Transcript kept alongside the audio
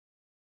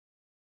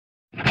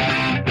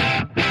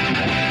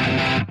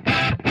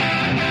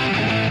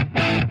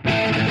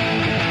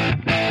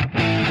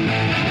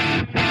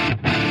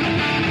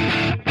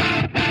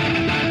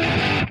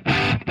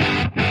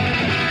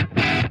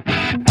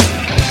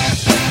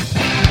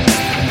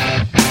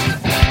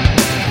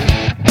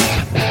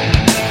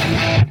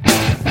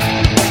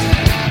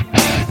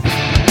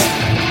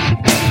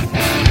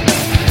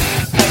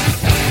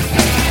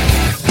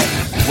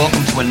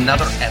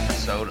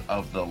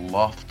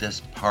Loftus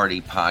Party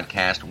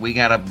podcast. We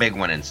got a big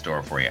one in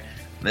store for you.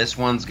 This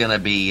one's gonna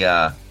be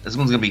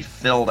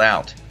filled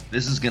out.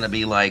 This is gonna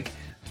be like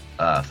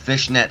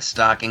fishnet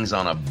stockings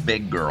on a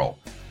big girl.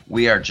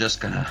 We're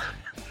gonna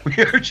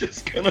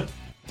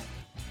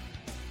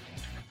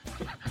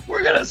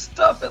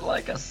stuff it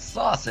like a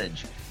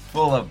sausage,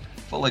 full of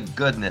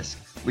goodness.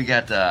 We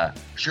got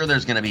sure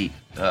there's gonna be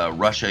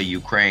Russia,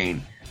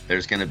 Ukraine.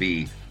 There's gonna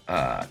be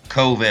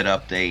COVID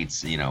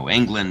updates.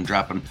 England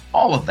dropping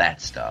all of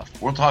that stuff.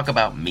 We'll talk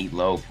about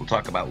Meatloaf. We'll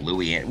talk about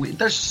Louis.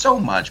 There's so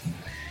much.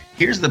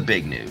 Here's the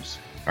big news.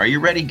 Are you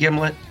ready,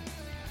 Gimlet?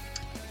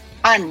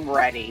 I'm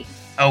ready.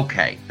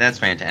 Okay, that's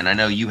fantastic. And I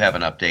know you have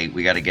an update.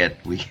 We gotta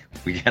get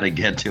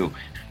to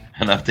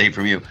an update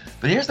from you.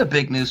 But here's the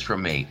big news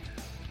from me.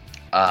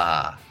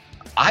 I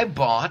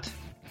bought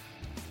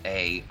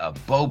a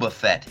Boba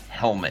Fett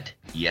helmet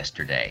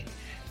yesterday,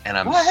 and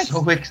I'm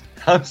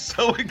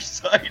so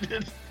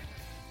excited.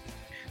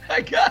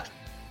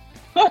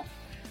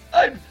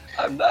 I'm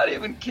not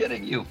even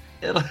kidding you.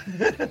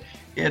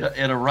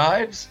 It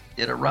arrives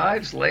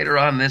later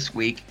on this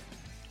week,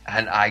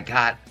 and I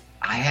got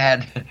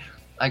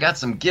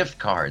some gift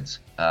cards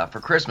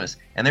for Christmas,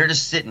 and they're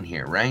just sitting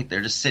here, right?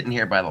 They're just sitting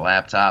here by the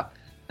laptop,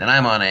 and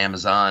I'm on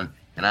Amazon,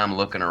 and I'm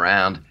looking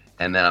around,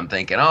 and then I'm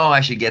thinking, oh,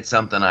 I should get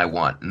something I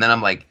want, and then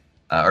I'm like,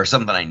 or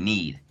something I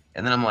need,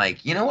 and then I'm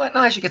like, you know what?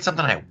 No, I should get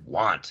something I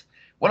want.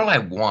 What do I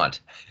want?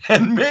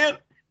 And man,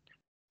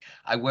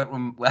 I went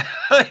with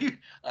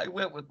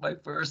my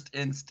first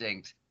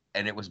instinct,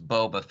 and it was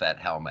Boba Fett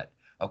helmet.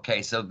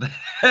 Okay, so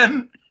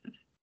then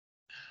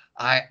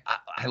I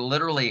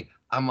literally,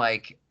 I'm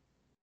like,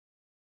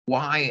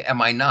 why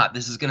am I not?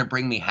 This is going to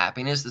bring me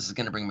happiness. This is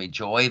going to bring me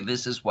joy.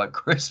 This is what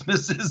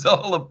Christmas is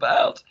all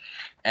about.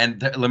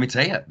 And let me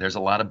tell you, there's a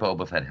lot of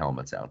Boba Fett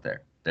helmets out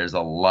there. There's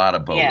a lot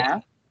of Boba. Yeah.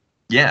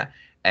 Yeah.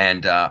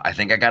 And I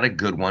think I got a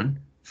good one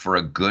for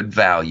a good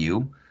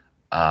value.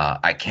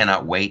 I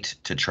cannot wait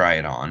to try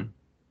it on.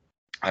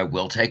 I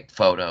will take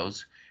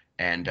photos,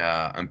 and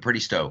I'm pretty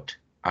stoked.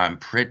 I'm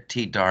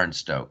pretty darn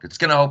stoked. It's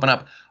going to open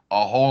up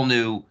a whole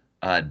new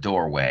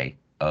doorway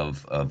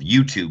of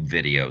YouTube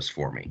videos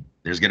for me.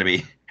 There's going to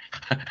be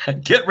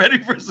get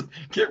ready for some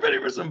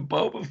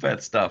Boba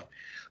Fett stuff.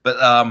 But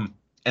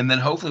and then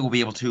hopefully we'll be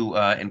able to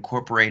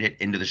incorporate it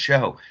into the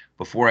show.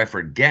 Before I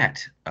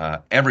forget,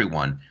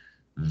 everyone,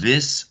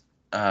 this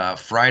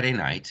Friday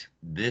night,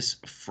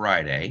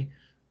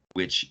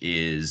 which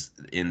is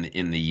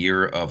in the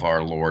year of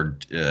our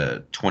Lord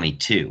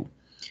 22,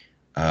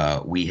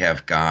 we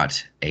have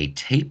got a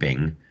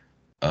taping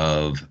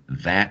of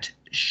that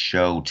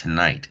show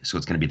tonight. So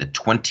it's going to be the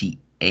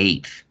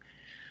 28th.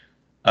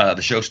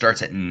 The show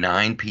starts at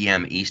 9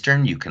 p.m.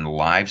 Eastern. You can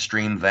live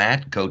stream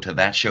that. Go to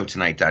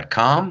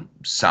thatshowtonight.com,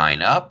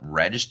 sign up,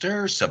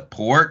 register,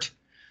 support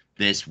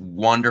this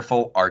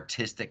wonderful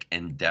artistic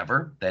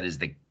endeavor that is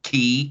the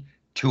key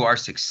to our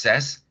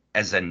success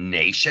as a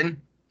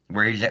nation.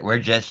 We're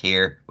just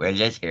here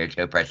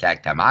to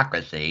protect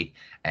democracy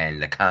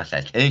and the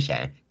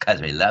Constitution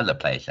because we love the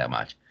place so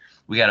much.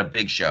 We got a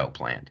big show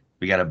planned.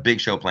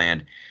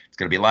 It's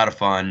going to be a lot of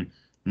fun.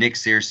 Nick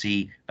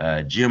Searcy,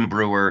 Jim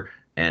Brewer,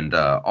 and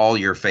all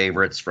your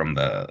favorites from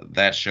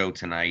that show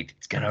tonight.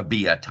 It's going to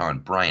be a ton.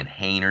 Brian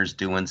Hayner's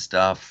doing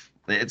stuff.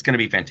 It's going to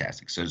be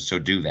fantastic. So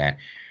do that.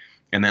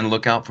 And then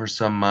look out for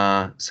some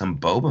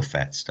Boba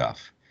Fett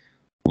stuff.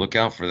 Look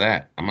out for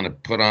that. I'm going to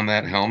put on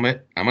that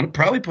helmet. I'm going to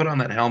probably put on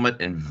that helmet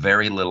and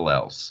very little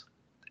else.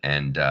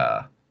 And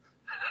here's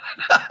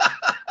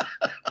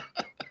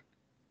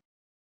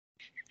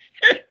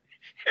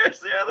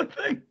the other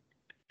thing.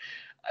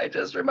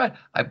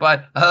 I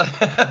bought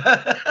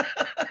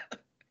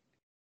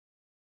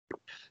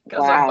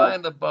because I'm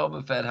buying the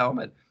Boba Fett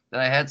helmet,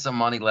 and I had some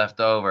money left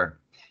over,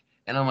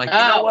 and I'm like, you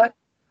know what?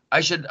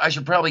 I should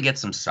probably get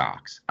some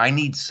socks. I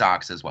need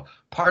socks as well.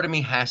 Part of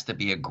me has to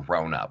be a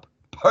grown up.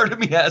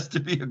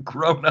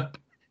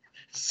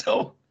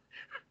 So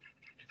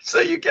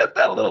you get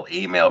that little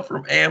email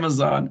from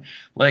Amazon,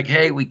 like,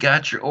 hey, we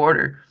got your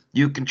order.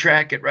 You can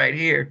track it right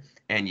here,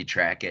 and you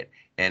track it.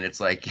 And it's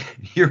like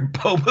your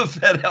Boba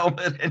Fett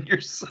helmet and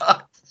your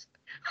socks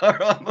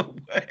are on the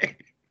way.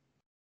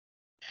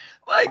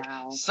 Like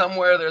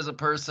somewhere there's a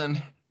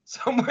person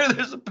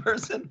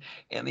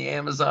in the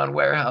Amazon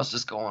warehouse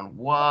just going,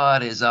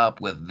 what is up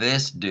with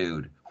this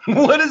dude?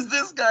 What is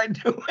this guy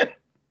doing?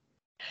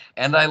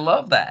 And I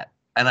love that.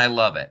 And I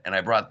love it. And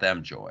I brought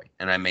them joy.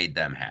 And I made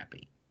them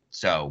happy.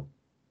 So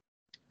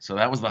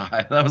that was the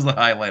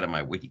highlight of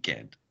my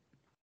weekend.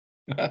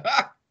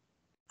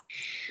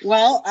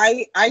 Well,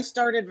 I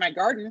started my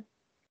garden.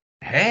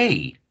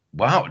 Hey,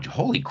 wow,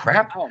 holy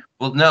crap. Oh.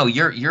 Well, no,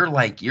 you're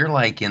like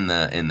in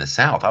the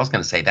South. I was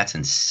going to say that's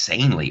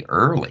insanely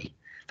early.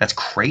 That's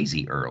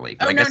crazy early.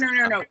 Oh,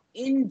 no.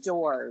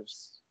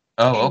 Indoors.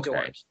 Oh, Indoors.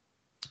 Okay.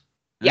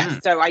 Yeah,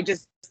 so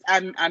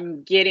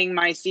I'm getting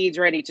my seeds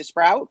ready to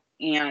sprout,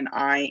 and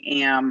I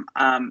am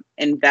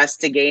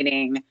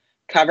investigating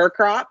cover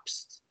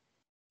crops,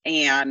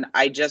 and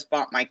I just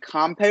bought my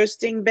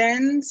composting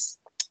bins.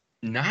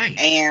 Nice.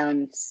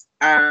 And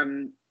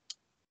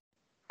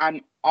I'm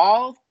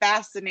all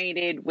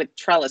fascinated with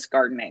trellis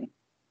gardening.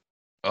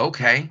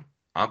 Okay.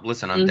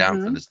 Listen, I'm down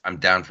for Mm-hmm. this. I'm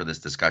down for this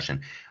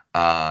discussion.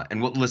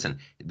 And we'll listen.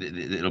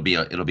 It'll be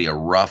a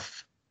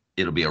rough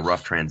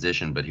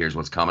transition. But here's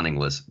what's coming,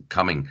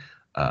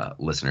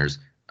 listeners.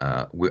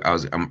 We're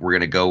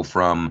gonna go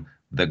from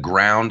the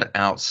ground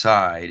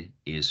outside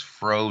is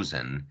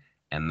frozen,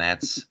 and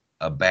that's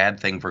a bad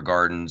thing for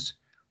gardens,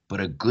 but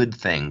a good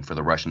thing for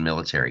the Russian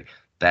military.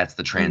 That's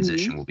the Mm-hmm.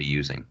 transition we'll be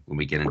using when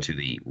we get into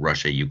the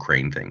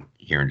Russia-Ukraine thing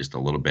here in just a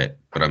little bit.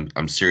 But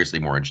I'm seriously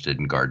more interested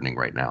in gardening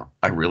right now.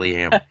 I really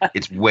am.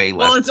 It's way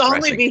Well, less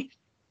depressing.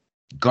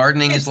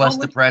 Gardening is it's less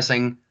only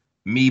depressing.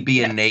 Me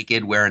being yes.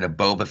 naked wearing a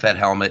Boba Fett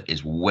helmet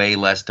is way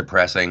less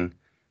depressing.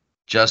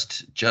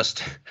 Just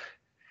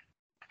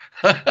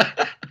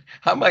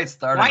I might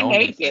start an Why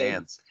naked?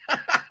 OnlyFans.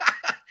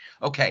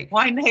 Okay,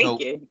 Why so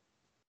naked?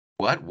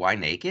 what? Why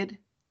naked?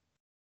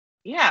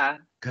 Yeah.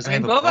 Because I I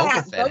have mean, a Boba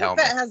Fett Boba Fett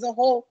helmet. has a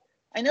whole.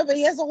 I know, but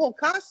he has a whole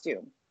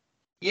costume.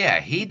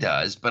 Yeah, he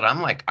does, but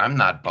I'm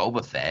not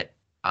Boba Fett.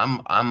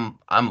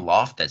 I'm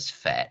Loftus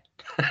Fett.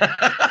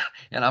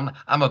 And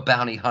I'm a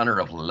bounty hunter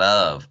of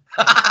love.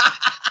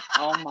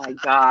 Oh my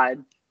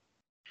God.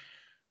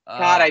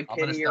 God, I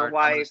pity your I'm gonna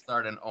wife.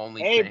 start an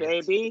Hey, OnlyFans.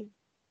 baby.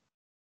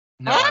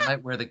 No, Huh?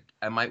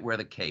 I might wear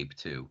the cape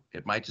too.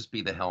 It might just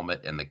be the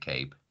helmet and the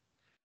cape.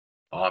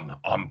 I'm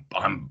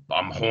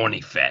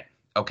horny Fett.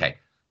 Okay,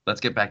 let's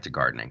get back to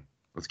gardening.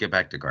 Let's get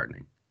back to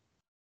gardening.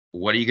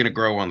 What are you gonna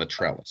grow on the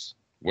trellis?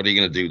 What are you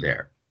gonna do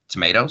there?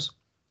 Tomatoes?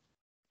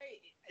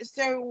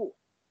 So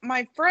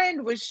my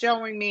friend was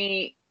showing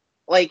me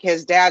like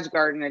his dad's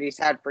garden that he's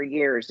had for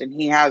years, and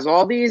he has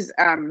all these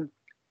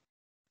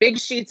big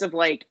sheets of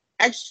like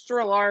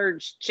extra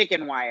large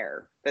chicken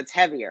wire that's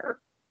heavier.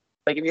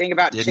 Like if you think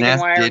about Didn't chicken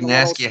ask wire in the didn't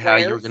little ask you how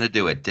you were squares. gonna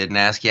do it. Didn't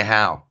ask you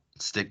how.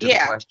 Stick to the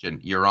Yeah. question.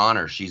 Your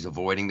Honor, she's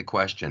avoiding the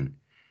question.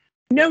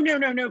 No, no,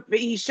 no, no. But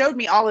he showed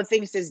me all the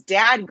things his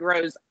dad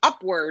grows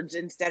upwards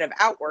instead of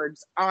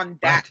outwards on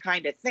that Right.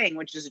 kind of thing,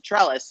 which is a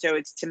trellis. So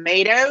it's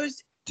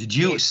tomatoes, Did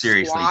you it's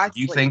seriously? Did squash.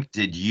 you Like think?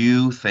 Did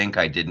you think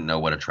I didn't know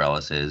what a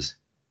trellis is?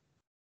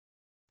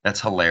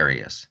 That's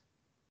hilarious.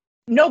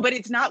 no, but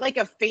it's not like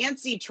a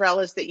fancy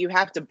trellis that you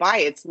have to buy.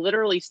 It's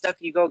literally stuff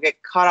you go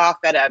get cut off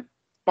at a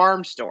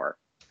farm store.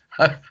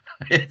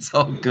 It's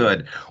all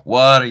good.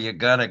 What are you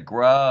gonna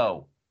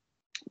grow?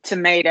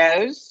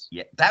 Tomatoes.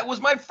 Yeah, that was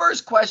my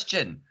first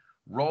question.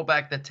 Roll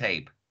back the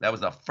tape. That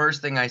was the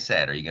first thing I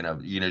said. Are you gonna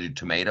do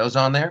tomatoes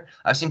on there?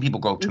 I've seen people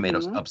grow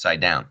tomatoes Hmm. upside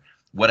down.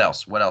 What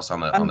else? What else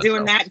on I'm the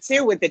doing trellis? that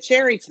too with the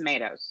cherry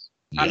tomatoes.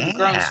 I'm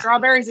growing Yeah.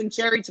 strawberries and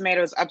cherry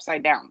tomatoes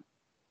upside down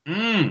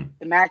Mm.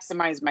 to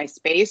maximize my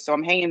space. So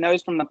I'm hanging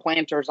those from the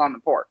planters on the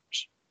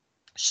porch.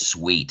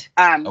 Sweet.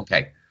 Um,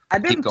 Okay.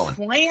 I've Keep been going.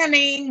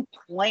 planning.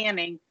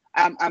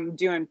 I'm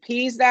doing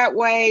peas that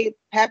way,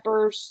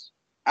 peppers,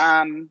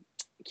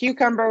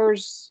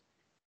 cucumbers,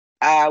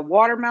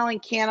 watermelon,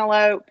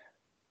 cantaloupe,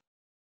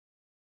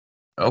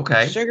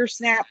 Okay. sugar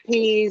snap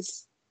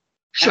peas,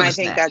 and Sugar I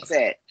think snap. that's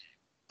it.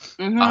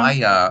 Mm-hmm.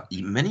 I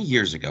many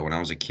years ago when I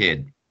was a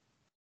kid,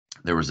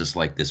 there was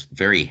this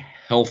very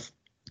health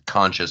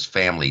conscious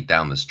family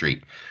down the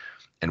street.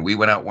 And we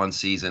went out one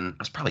season.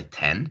 I was probably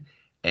 10,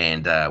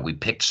 and we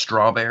picked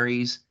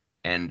strawberries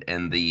and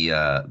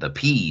the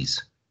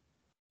peas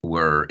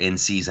were in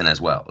season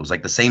as well. It was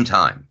like the same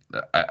time.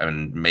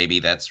 And maybe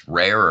that's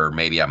rare, or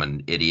maybe I'm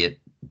an idiot,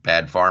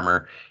 bad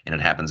farmer, and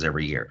it happens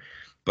every year.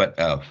 But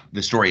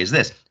the story is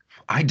this: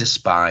 I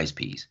despise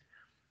peas.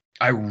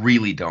 I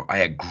really don't. I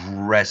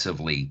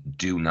aggressively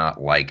do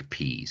not like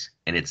peas,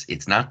 and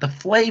it's not the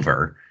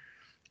flavor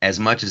as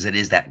much as it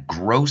is that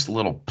gross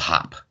little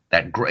pop.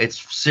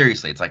 It's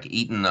seriously, it's like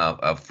eating a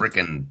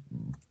freaking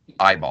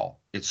eyeball.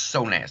 It's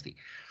so nasty.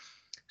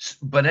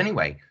 But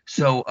anyway,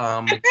 so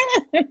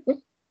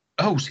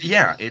oh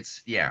yeah,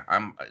 yeah.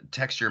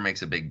 Texture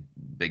makes a big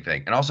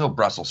thing, and also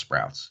Brussels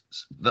sprouts.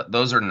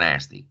 Those are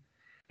nasty.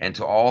 And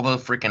to all the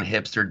freaking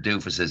hipster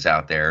doofuses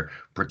out there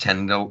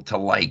pretending to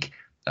like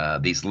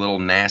these little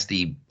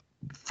nasty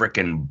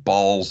freaking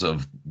balls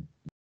of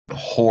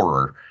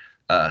horror,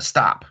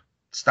 stop.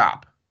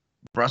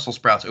 Brussels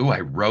sprouts. Ooh,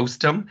 I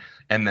roast them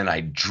and then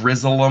I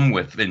drizzle them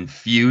with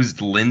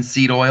infused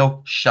linseed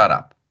oil. Shut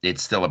up.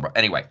 It's still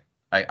anyway.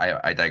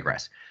 I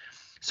digress.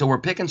 So we're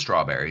picking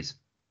strawberries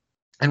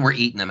and we're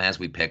eating them as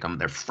we pick them.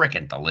 They're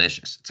freaking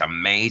delicious. It's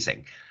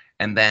amazing.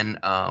 And then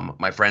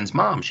my friend's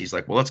mom, she's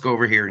like, "Well, let's go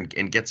over here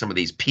and get some of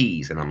these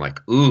peas." And I'm like,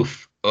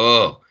 "Oof,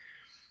 oh."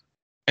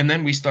 And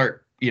then we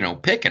start,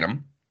 picking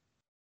them.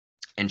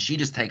 And she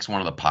just takes one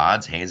of the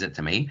pods, hands it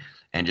to me,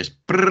 and just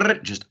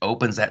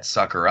opens that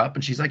sucker up.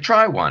 And she's like,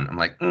 "Try one." I'm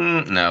like,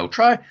 "No,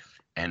 try."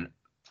 And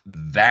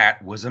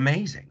that was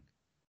amazing.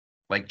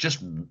 Like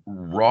just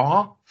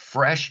raw,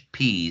 fresh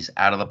peas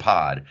out of the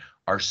pod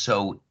are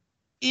so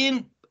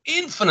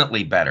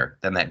infinitely better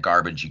than that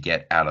garbage you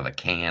get out of the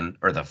can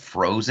or the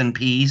frozen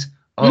peas.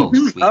 Oh,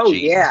 Mm-hmm. sweet Oh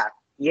Jesus. yeah,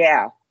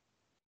 yeah.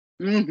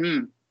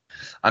 Mm-hmm.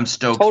 I'm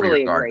stoked for your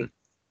Totally agree. garden.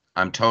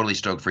 I'm totally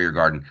stoked for your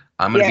garden. Yeah.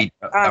 I'm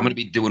gonna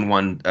be doing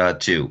one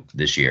too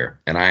this year,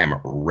 and I am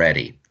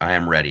ready. I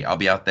am ready. I'll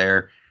be out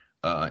there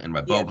in my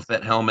Yeah. Boba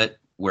Fett helmet,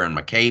 wearing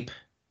my cape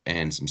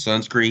and some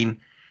sunscreen,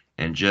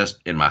 and just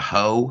in my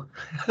hoe.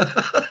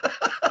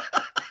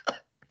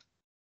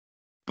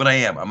 But I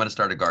am. I'm gonna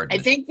start a garden I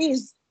this year. think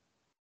these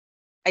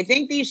I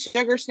think these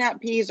sugar snap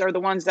peas are the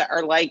ones that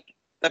are like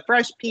the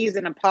fresh peas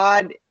in a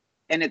pod,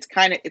 and it's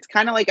kind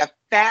of like a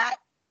fat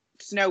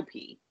snow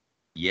pea.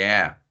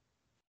 Yeah,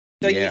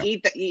 So you yeah.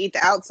 eat the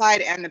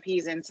outside and the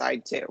peas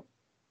inside too.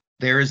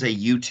 There is a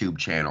YouTube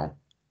channel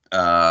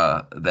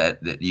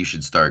that you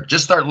should start.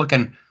 Just start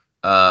looking.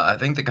 I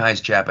think the guy's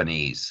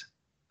Japanese.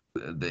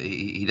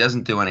 He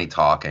doesn't do any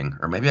talking,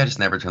 or maybe I just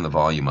never turn the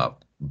volume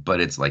up. But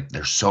it's like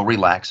they're so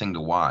relaxing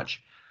to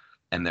watch,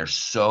 and they're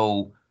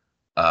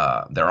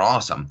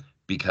awesome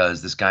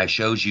because this guy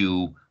shows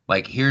you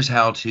like here's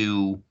how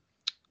to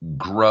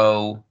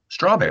grow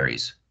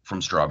strawberries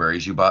from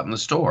strawberries you bought in the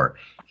store.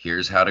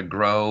 Here's how to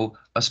grow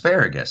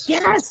asparagus from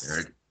Yes.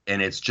 asparagus,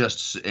 and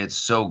it's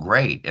so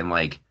great. And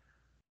like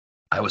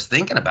I was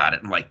thinking about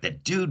it, and like the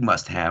dude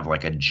must have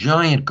like a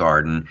giant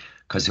garden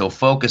because he'll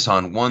focus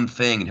on one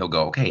thing and he'll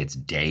go, okay, it's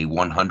day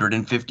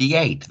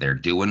 158. They're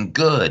doing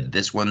good.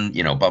 This one,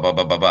 blah blah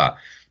blah blah blah.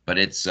 But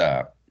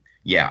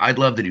yeah, I'd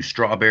love to do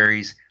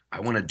strawberries. I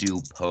want to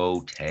do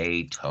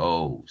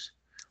potatoes.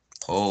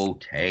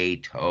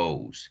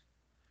 Potatoes.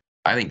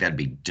 I think that'd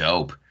be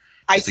dope.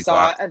 I Just to go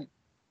out. saw a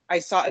I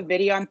saw a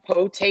video on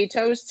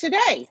potatoes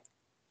today.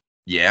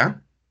 Yeah,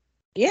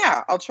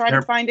 Yeah, I'll try to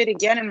they're find it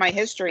again in my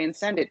history and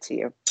send it to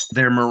you.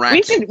 they're We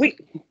miraculous. should we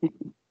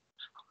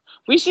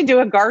we should do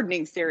a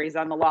gardening series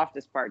on the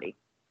Loftus Party.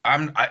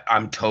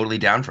 I'm totally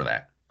down for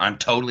that. I'm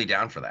totally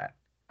down for that.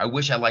 I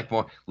wish I liked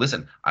more.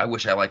 Listen, I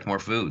wish I liked more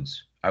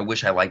foods. I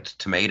wish I liked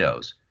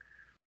tomatoes.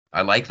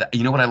 I like that.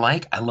 You know what I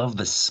like? I love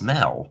the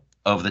smell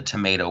of the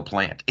tomato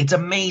plant. It's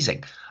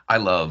amazing. I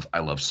love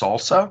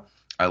salsa.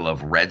 I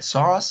love red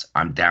sauce.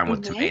 I'm down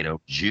with Mm-hmm.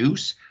 tomato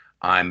juice.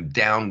 I'm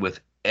down with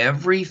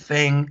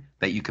everything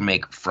that you can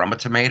make from a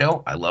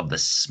tomato. I love the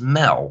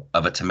smell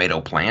of a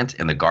tomato plant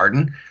in the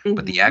garden,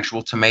 but the Mm-hmm.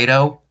 actual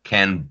tomato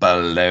can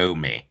blow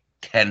me.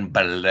 Can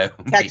blow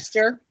me.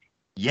 Texture.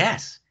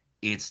 Yes,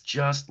 it's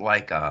just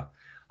like a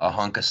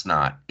hunk of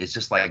snot. It's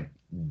just like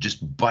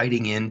just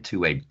biting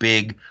into a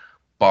big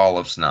ball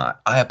of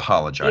snot. I Yeah.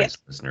 apologize,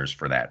 listeners,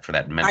 for that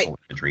I mental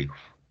imagery.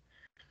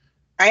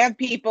 I have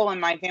people in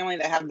my family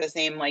that have the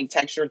same like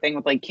texture thing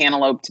with like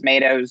cantaloupe,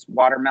 tomatoes,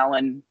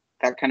 watermelon,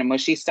 that kind of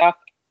mushy stuff.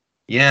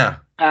 Yeah,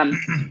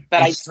 Um,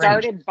 but I it's strange.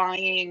 started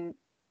buying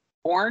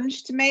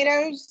orange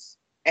tomatoes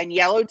and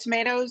yellow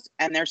tomatoes,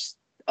 and they're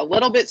a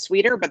little bit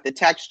sweeter, but the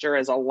texture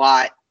is a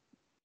lot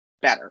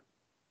better.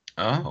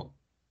 Oh,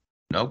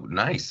 no,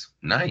 nice,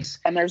 nice.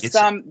 And It's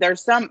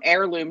there's some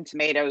heirloom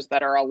tomatoes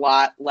that are a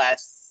lot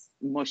less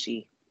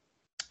mushy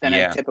than a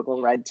yeah,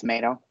 typical red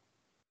tomato.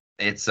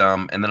 and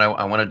then I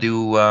want to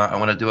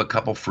do a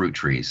couple fruit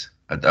trees.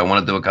 I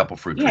want to do a couple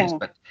fruit trees,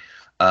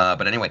 Yeah.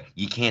 but anyway,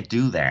 you can't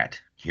do that.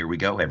 Here we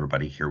go,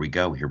 everybody. Here we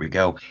go. Here we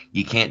go.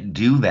 You can't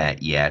do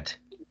that yet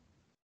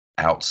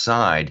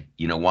outside.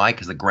 You know why?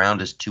 Because the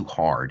ground is too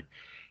hard.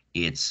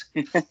 It's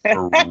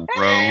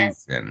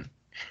frozen.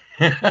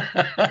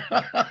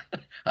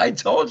 I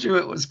told you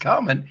it was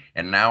coming,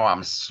 and now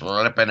I'm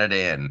slipping it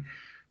in,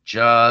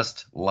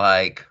 just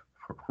like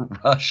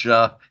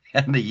Russia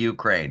and the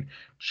Ukraine,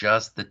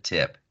 just the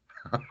tip.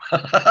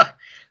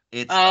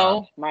 It's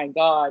Oh my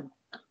god.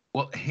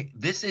 well,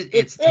 this is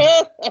it's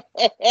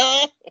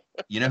I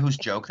you know whose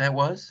joke that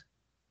was?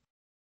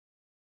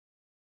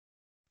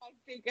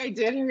 think I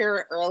did hear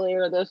it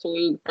earlier this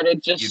week, but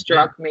it just You did.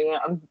 struck me.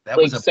 I'm That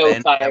was like a so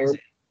Ben. tired.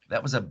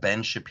 That was a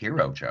Ben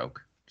Shapiro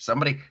joke.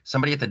 Somebody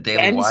at the Daily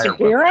Ben Wire wrote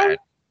Shapiro? that.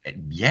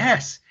 And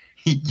yes,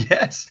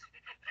 yes.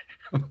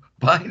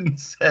 Biden I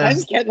was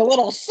says getting a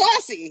little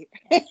saucy.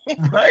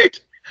 right.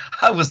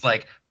 I was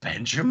like,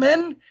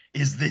 Benjamin,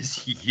 is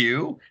this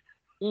you?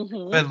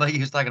 Hmm. But like he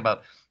was talking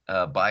about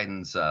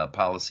Biden's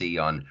policy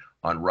on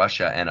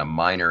Russia and a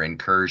minor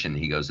incursion.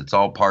 He goes, it's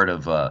all part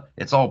of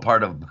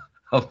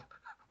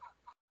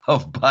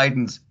of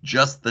Biden's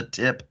just the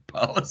tip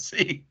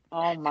policy.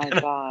 Oh my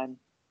And, god.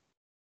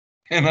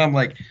 and I'm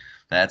like,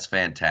 that's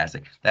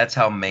fantastic. That's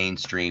how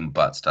mainstream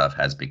butt stuff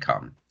has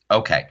become.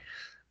 Okay,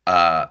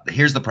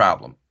 here's the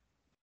problem.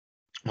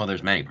 Well,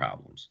 there's many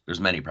problems. There's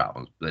many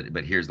problems,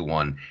 but here's the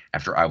one.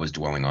 After I was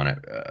dwelling on it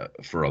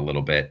for a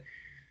little bit,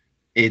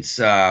 it's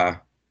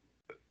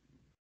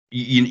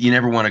you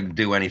never want to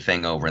do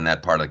anything over in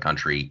that part of the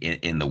country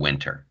in the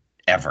winter,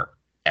 ever,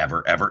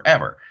 ever, ever,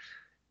 ever.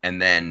 And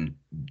then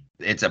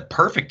it's a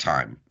perfect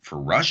time for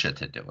Russia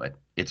to do it.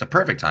 It's a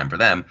perfect time for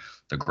them.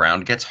 The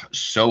ground gets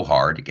so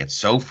hard, it gets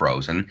so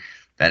frozen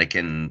that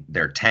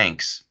their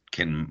tanks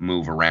can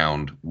move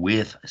around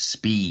with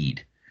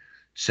speed.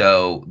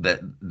 So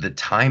the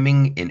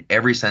timing in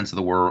every sense of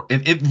the word,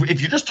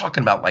 if you're just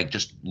talking about like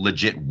just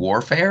legit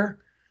warfare,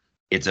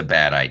 it's a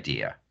bad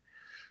idea.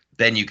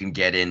 Then you can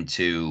get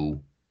into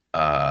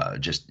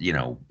just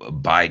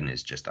Biden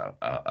is just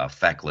a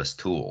feckless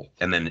tool,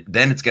 and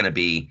then it's going to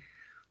be,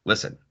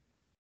 listen,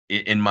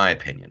 in my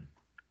opinion,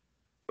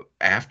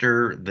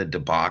 after the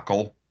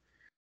debacle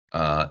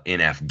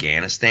in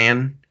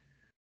Afghanistan,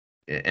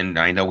 and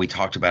I know we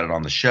talked about it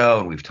on the show,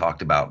 and we've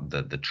talked about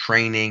the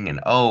training, and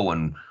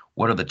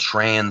what are the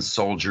trans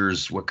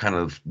soldiers? What kind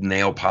of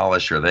nail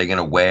polish are they going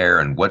to wear,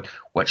 and what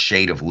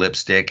shade of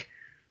lipstick?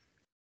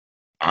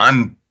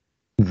 I'm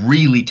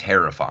really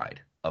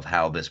terrified of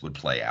how this would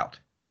play out.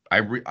 I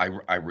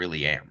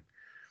really am.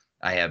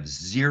 I have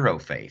zero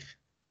faith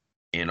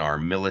in our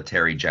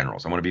military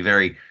generals. I want to be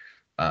very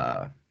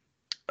uh,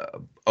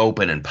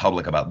 open and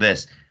public about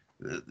this.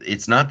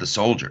 It's not the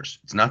soldiers.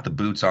 It's not the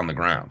boots on the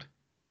ground.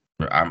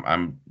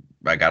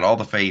 I got all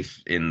the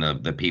faith in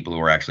the people who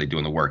are actually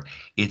doing the work.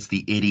 It's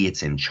the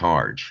idiots in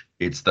charge.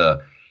 It's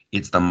the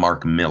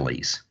Mark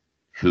Millies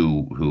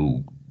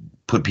who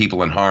put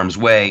people in harm's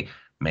way,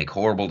 make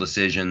horrible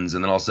decisions,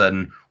 and then all of a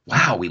sudden,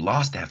 wow, we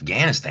lost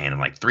Afghanistan in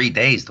like 3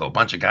 days to a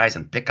bunch of guys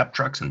in pickup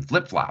trucks and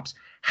flip-flops.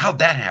 How'd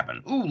that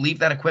happen? Ooh, leave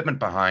that equipment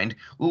behind.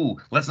 Ooh,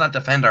 let's not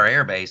defend our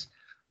airbase.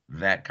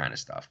 That kind of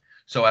stuff.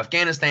 So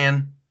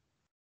Afghanistan,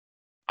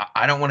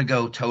 I don't want to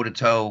go toe to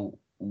toe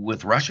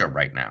with Russia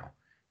right now,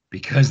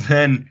 because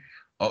then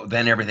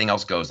everything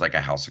else goes like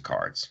a house of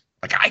cards.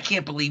 Like, I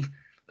can't believe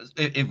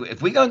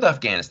if we go to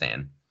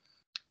Afghanistan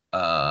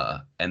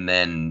and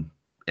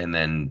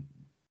then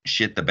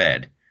shit the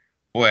bed.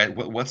 Boy,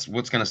 what's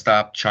going to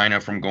stop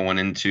China from going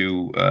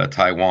into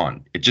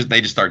Taiwan? They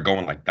just start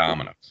going like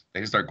dominoes. They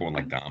just start going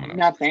like dominoes.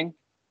 Nothing.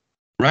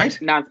 Right?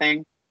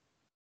 Nothing.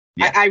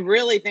 Yeah. I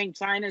really think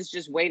China's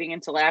just waiting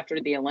until after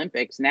the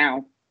Olympics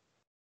now.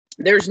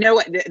 There's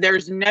no.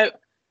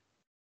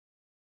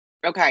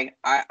 Okay,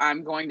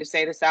 I'm going to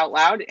say this out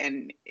loud,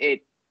 and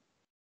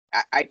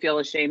I feel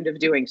ashamed of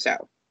doing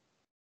so.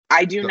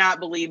 I do not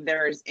believe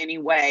there is any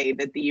way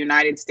that the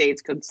United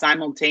States could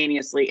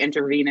simultaneously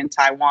intervene in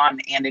Taiwan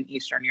and in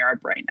Eastern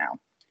Europe right now.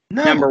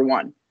 No. Number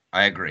one.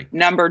 I agree.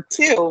 Number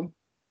two,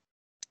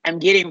 I'm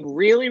getting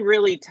really,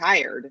 really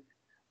tired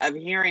of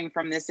hearing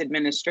from this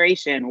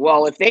administration,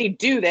 well, if they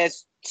do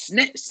this,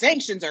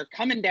 sanctions are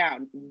coming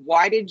down.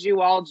 Why did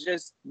you all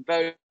just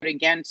vote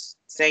against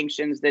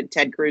sanctions that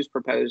Ted Cruz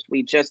proposed?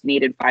 We just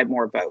needed 5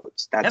 more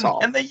votes. That's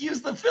all. And they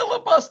used the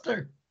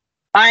filibuster.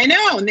 I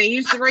know. And they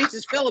used the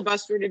racist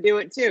filibuster to do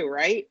it too,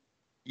 right?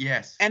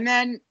 Yes. And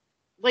then,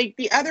 like,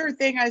 the other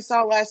thing I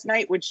saw last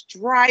night, which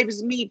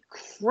drives me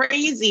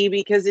crazy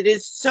because it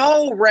is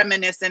so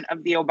reminiscent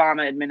of the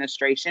Obama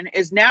administration,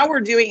 is now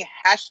we're doing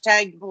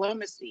hashtag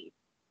diplomacy.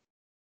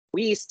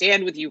 We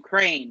stand with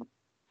Ukraine.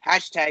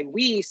 Hashtag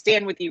we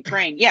stand with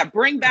Ukraine. Yeah,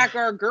 bring back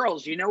our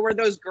girls. You know where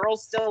those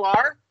girls still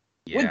are?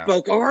 Yeah. With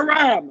Boko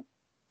Haram.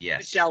 Yes.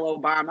 Michelle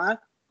Obama.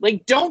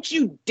 Like, don't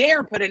you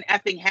dare put an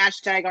effing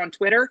hashtag on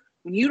Twitter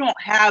when you don't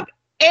have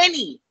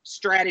any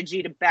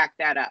strategy to back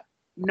that up.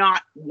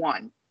 Not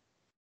one.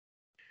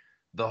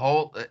 The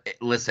whole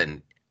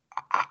listen,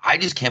 I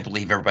just can't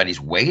believe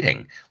everybody's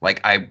waiting. Like,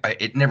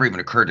 it never even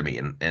occurred to me,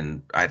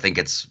 and I think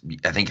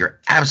you're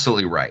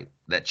absolutely right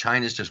that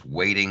China's just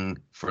waiting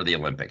for the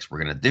Olympics. We're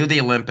gonna do the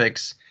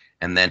Olympics,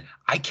 and then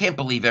I can't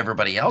believe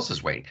everybody else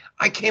is waiting.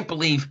 I can't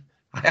believe.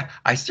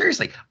 I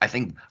seriously, I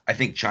think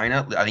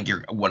China. I think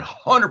you're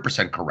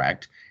 100%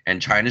 correct,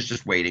 and China's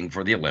just waiting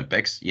for the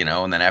Olympics,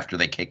 and then after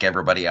they kick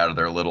everybody out of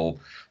their little,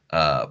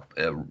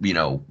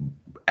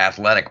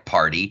 athletic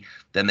party,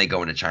 then they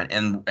go into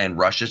China, and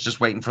Russia's just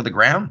waiting for the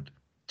ground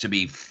to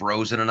be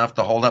frozen enough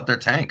to hold up their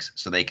tanks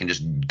so they can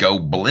just go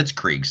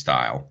blitzkrieg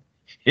style.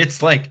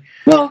 It's like,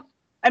 well,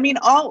 I mean,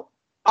 all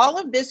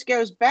of this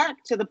goes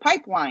back to the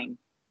pipeline.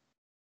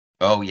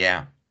 Oh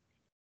yeah,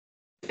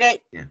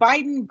 that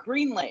Biden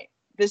greenlit.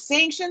 The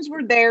sanctions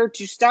were there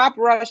to stop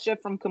Russia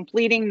from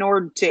completing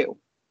Nord 2.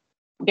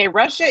 Okay,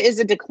 Russia is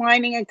a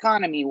declining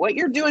economy. What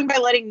you're doing by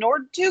letting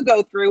Nord 2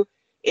 go through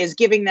is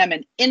giving them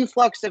an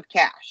influx of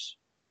cash.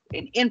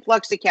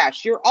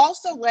 You're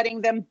also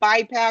letting them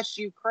bypass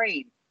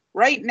Ukraine.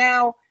 Right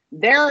now,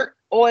 their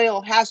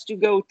oil has to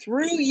go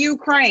through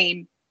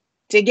Ukraine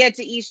to get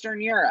to Eastern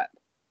Europe.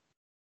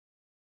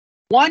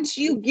 Once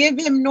you give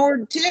him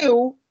Nord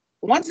 2,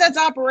 once that's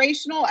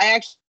operational, I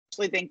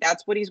actually think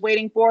that's what he's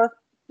waiting for.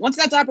 Once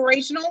that's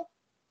operational,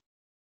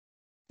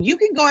 you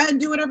can go ahead and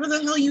do whatever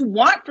the hell you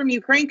want from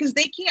Ukraine because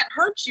they can't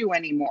hurt you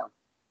anymore.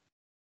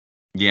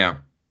 Yeah.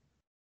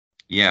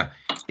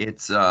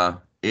 It's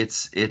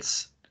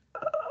hilarious.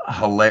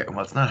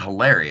 Well, it's not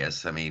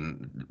hilarious. I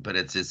mean, but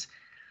it's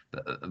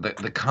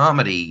the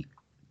comedy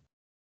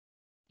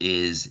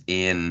is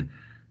in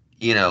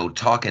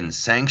talking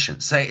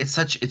sanctions. Say it's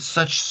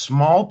such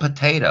small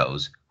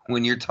potatoes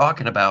when you're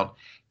talking about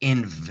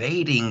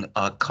invading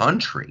a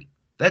country.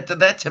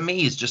 That to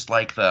me is just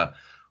like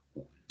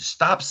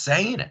stop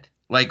saying it.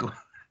 Like,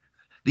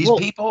 these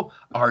people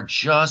are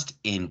just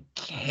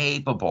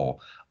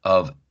incapable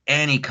of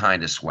any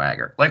kind of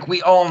swagger. Like,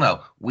 we all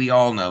know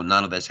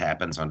none of this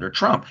happens under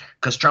Trump,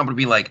 because Trump would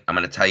be like, I'm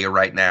going to tell you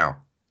right now,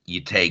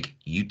 you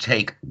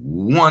take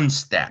one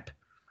step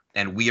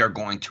and we are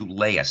going to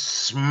lay a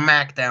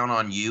smackdown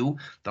on you,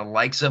 the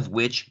likes of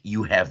which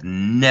you have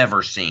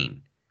never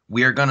seen.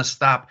 We are going to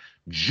stop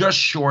just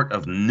short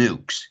of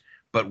nukes,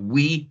 but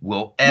we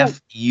will Well,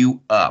 F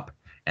you up,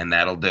 and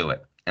that'll do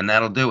it. And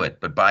that'll do it.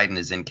 But Biden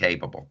is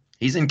incapable.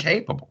 He's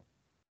incapable.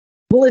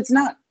 well, it's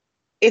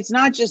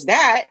not just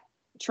that.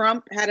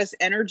 Trump had us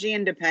energy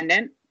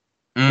independent.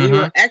 We Mm-hmm.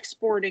 were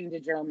exporting to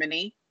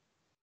Germany.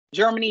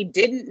 Germany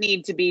didn't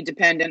need to be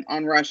dependent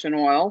on Russian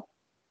oil.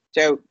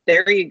 So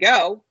there you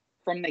go.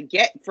 From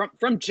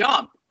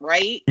jump,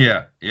 right?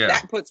 Yeah, yeah.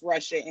 That puts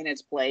Russia in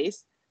its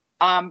place.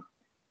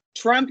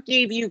 Trump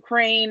gave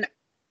Ukraine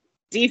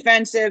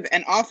defensive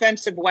and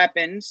offensive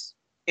weapons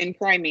in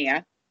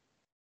Crimea,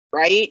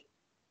 right?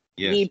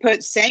 Yes. He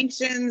put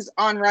sanctions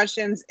on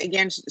Russians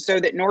against so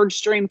that Nord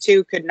Stream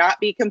 2 could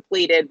not be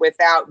completed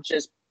without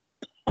just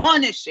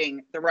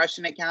punishing the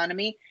Russian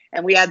economy.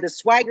 And we had the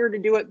swagger to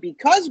do it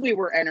because we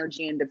were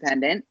energy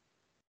independent.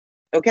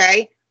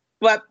 Okay.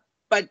 But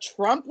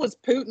Trump was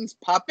Putin's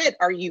puppet.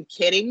 Are you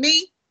kidding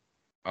me?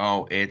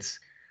 Oh, I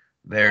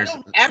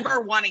don't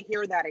ever want to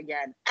hear that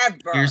again.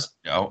 Ever.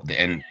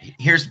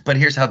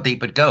 Here's how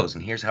deep it goes,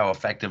 and here's how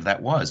effective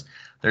that was.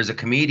 There's a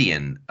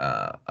comedian,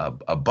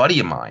 a buddy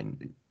of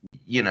mine,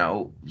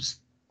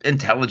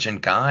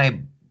 intelligent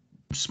guy,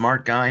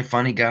 smart guy,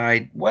 funny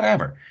guy,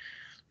 whatever.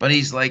 But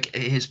he's like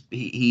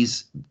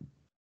he's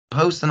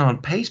posting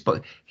on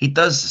Facebook. He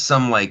does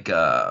some like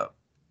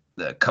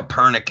the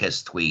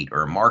Copernicus tweet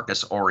or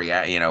Marcus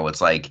Aurelius.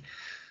 It's like,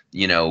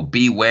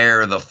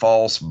 beware the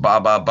false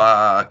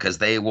because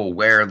they will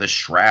wear the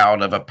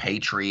shroud of a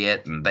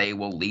patriot and they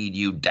will lead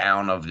you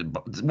down of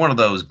one of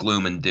those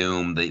gloom and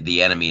doom.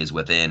 The enemy is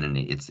within, and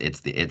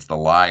it's the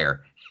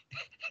liar.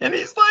 And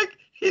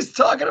he's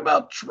talking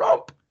about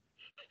Trump.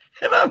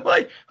 And I'm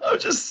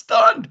just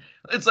stunned.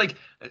 It's like,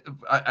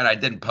 and I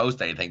didn't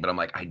post anything, but I'm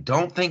like, I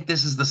don't think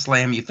this is the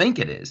slam you think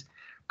it is.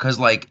 Because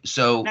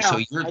No,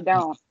 I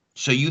don't.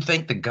 So you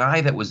think the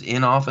guy that was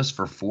in office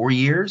for 4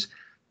 years,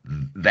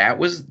 that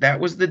was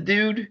the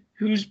dude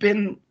who's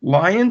been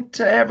lying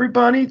to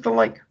everybody?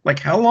 Like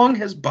how long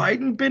has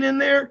Biden been in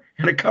there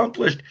and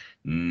accomplished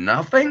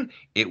nothing?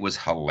 It was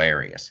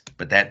hilarious.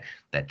 But that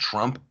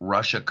Trump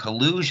Russia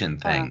collusion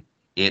thing,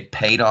 it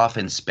paid off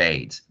in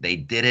spades. They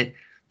did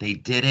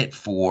it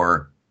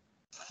for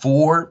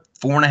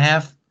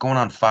 4.5, going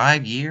on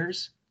 5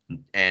 years,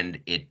 and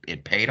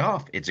it paid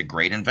off. It's a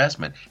great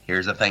investment.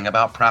 Here's the thing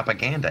about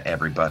propaganda,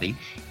 everybody.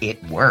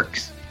 It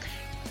works.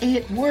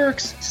 It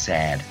works.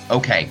 Sad.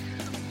 Okay.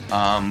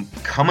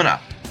 Coming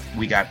up,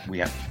 we got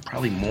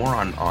probably more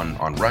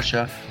on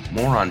Russia,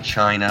 more on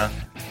China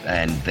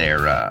and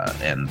their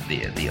and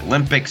the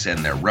Olympics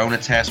and their Rona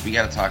test. We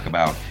got to talk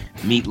about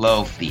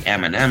Meatloaf, the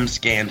M&M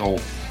scandal,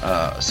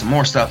 some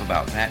more stuff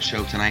about that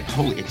show tonight.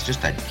 Holy, it's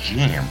just a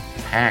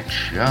jam-packed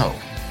show.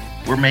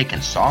 We're making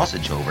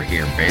sausage over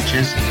here,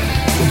 bitches.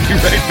 We'll be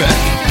right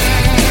back.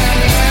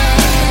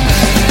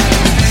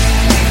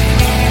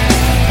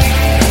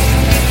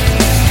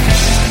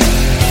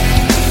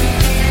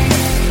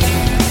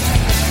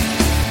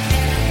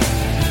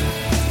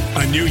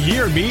 A new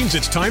year means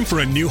it's time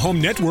for a new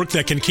home network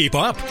that can keep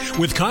up.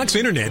 With Cox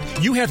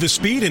Internet, you have the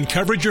speed and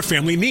coverage your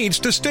family needs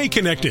to stay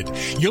connected.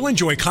 You'll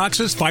enjoy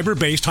Cox's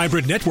fiber-based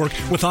hybrid network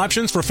with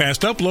options for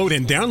fast upload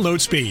and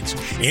download speeds.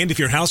 And if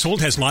your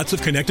household has lots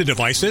of connected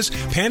devices,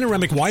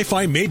 Panoramic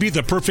Wi-Fi may be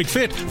the perfect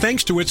fit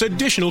thanks to its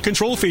additional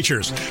control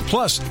features.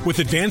 Plus, with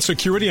advanced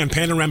security on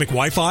Panoramic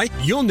Wi-Fi,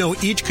 you'll know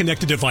each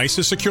connected device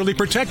is securely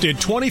protected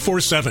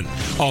 24/7.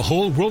 A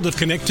whole world of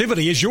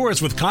connectivity is yours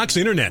with Cox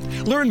Internet.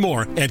 Learn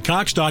more at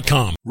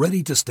Cox.com.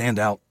 Ready to stand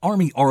out,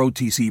 Army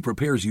ROTC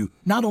prepares you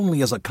not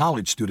only as a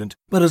college student,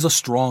 but as a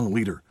strong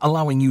leader,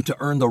 allowing you to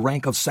earn the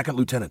rank of second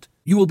lieutenant.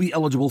 You will be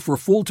eligible for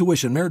full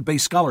tuition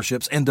merit-based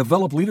scholarships and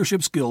develop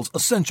leadership skills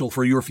essential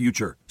for your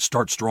future.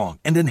 Start strong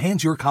and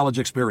enhance your college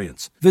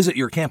experience. Visit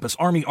your campus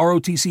Army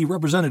ROTC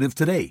representative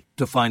today.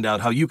 To find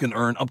out how you can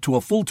earn up to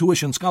a full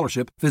tuition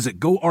scholarship, visit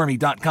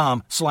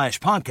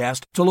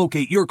goarmy.com/podcast to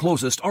locate your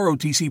closest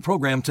ROTC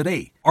program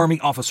today. Army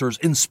officers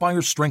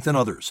inspire, strengthen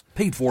others.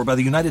 Paid for by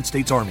the United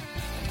States Army.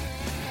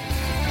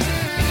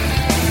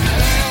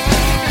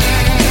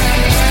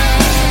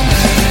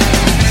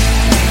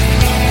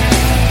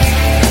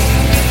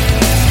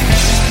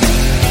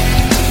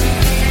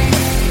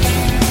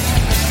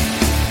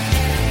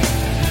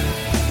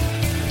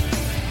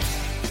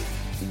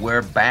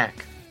 We're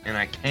back, and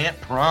I can't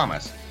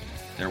promise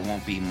there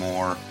won't be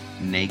more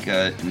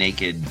naked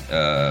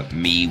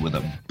me with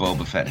a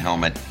Boba Fett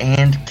helmet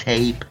and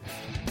cape.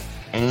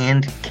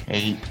 I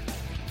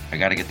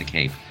gotta get the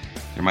cape.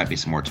 There might be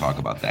some more talk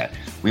about that.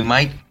 We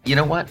might, you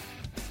know what?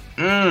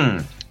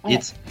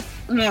 It's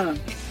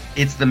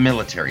the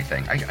military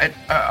thing.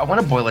 I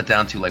want to boil it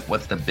down to like,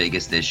 what's the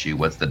biggest issue?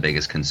 What's the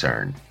biggest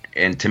concern?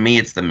 And to me,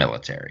 it's the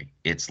military.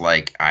 It's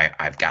like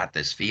I've got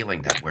this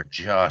feeling that we're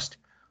just.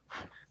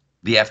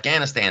 The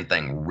Afghanistan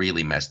thing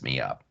really messed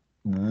me up.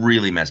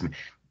 Really messed me.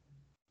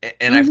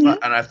 And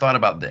I've thought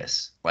about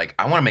this. Like,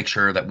 I want to make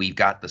sure that we've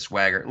got the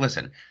swagger.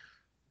 Listen,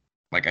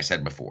 like I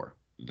said before,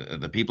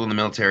 The people in the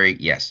military,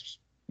 yes,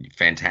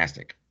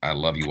 fantastic. I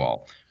love you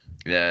all.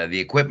 The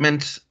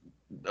equipment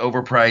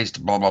overpriced,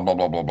 blah blah blah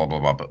blah blah blah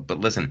blah blah. But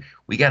listen,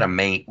 we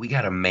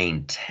gotta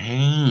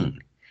maintain.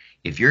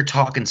 If you're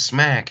talking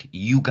smack,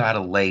 you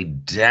gotta lay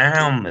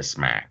down the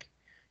smack.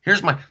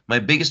 Here's my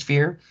biggest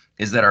fear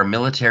is that our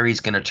military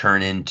is gonna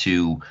turn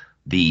into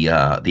the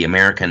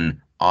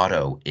American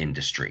auto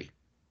industry.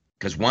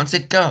 Because once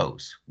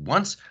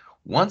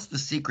the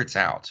secret's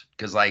out,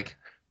 because like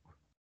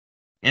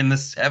in the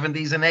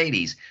 70s and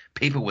 80s,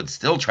 people would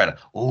still try to,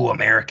 oh,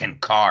 American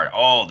car.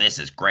 Oh, this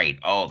is great.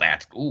 Oh,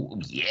 that's, oh,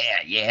 yeah,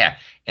 yeah.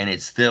 And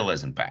it still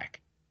isn't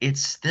back. It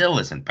still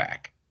isn't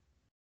back.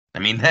 I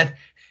mean, that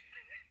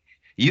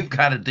you've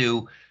got to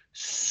do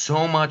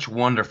so much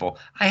wonderful.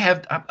 I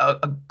have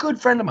a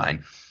good friend of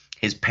mine.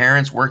 His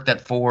parents worked at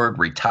Ford,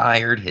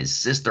 retired. His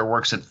sister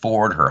works at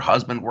Ford. Her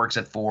husband works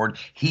at Ford.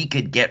 He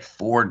could get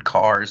Ford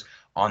cars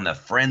on the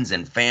friends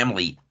and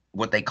family,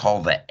 what they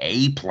call the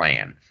A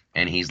plan.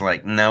 And he's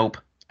like, nope,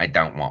 I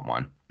don't want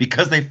one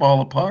because they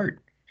fall apart.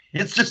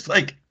 It's just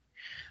like,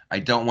 I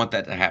don't want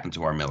that to happen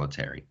to our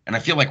military. And I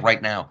feel like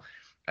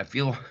I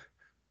feel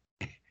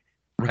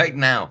right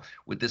now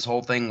with this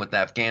whole thing with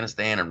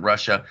Afghanistan and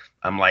Russia,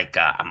 I'm like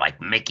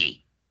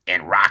Mickey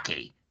and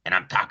Rocky. And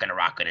I'm talking to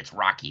Rocky, and it's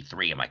Rocky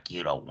 3. I'm like,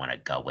 you don't want to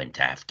go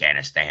into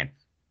Afghanistan.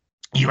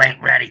 You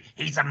ain't ready.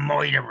 He's a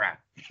murderer.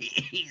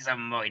 He's a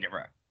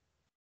murderer.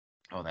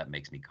 Oh, that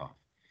makes me cough.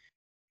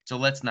 So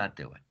let's not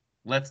do it.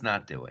 Let's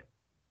not do it.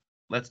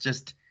 Let's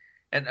just,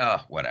 and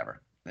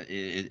whatever.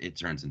 It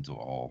turns into a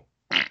whole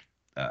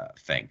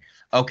thing.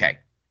 Okay.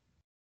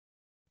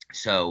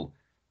 So,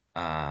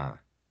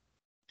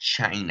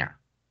 China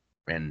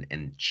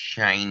and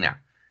China,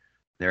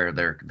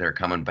 they're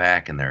coming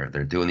back and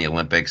they're doing the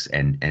Olympics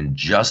and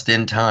just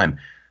in time,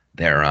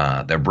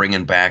 they're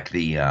bringing back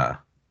the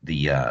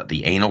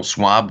anal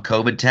swab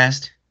COVID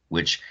test,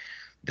 which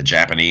the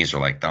Japanese are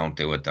like, don't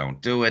do it, don't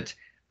do it.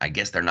 I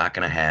guess they're not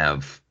going to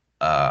have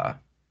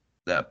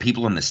the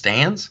people in the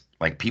stands.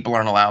 Like people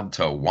aren't allowed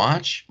to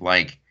watch.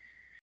 Like,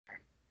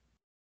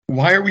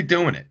 why are we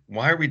doing it?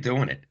 Why are we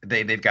doing it?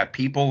 They've got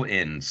people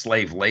in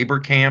slave labor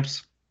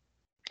camps.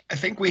 I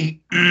think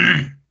we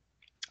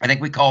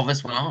call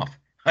this one off.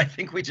 I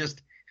think we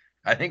just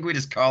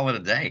call it a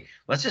day.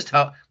 Let's just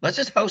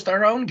host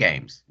our own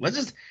games.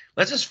 Let's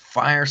just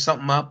fire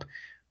something up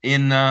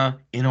in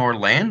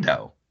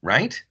Orlando,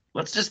 right?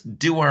 Let's just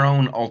do our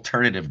own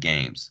alternative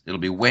games. It'll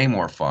be way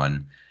more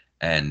fun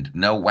and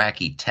no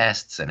wacky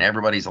tests and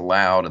everybody's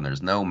allowed and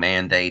there's no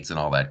mandates and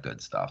all that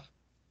good stuff.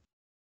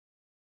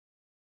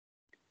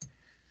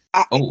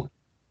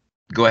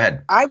 Go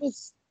ahead. I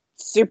was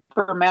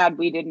super mad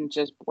we didn't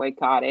just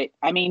boycott it.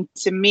 I mean,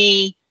 to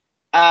me,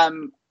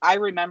 I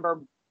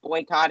remember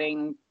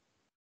boycotting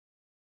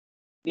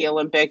the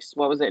Olympics.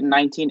 What was it, in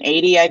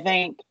 1980, I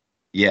think?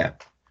 Yeah.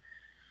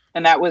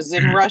 And that was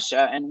in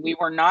Russia. And we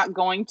were not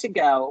going to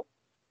go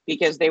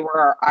because they were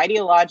our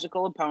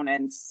ideological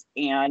opponents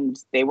and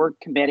they were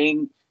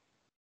committing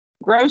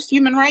gross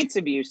human rights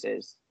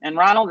abuses. And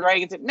Ronald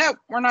Reagan said, nope,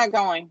 we're not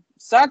going.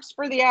 Sucks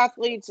for the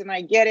athletes, and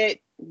I get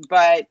it,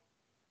 but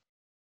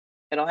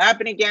it'll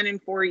happen again in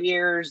 4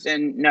 years.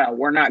 And no,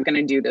 we're not going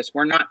to do this.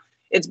 We're not.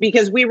 It's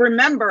because we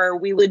remember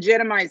we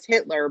legitimized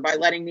Hitler by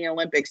letting the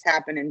Olympics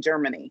happen in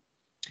Germany,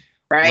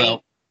 right?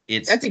 Well,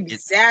 that's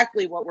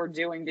exactly what we're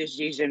doing to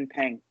Xi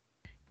Jinping.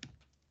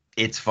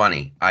 It's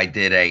funny. I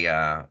did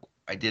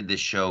this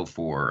show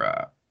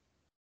for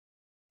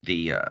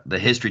the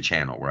History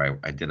Channel where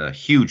I did a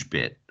huge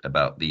bit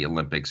about the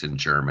Olympics in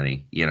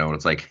Germany. You know,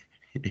 it's like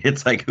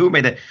who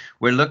made it?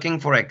 We're looking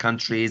for a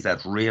country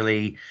that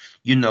really,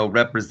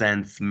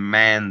 represents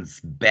man's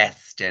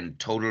best and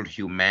total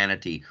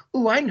humanity.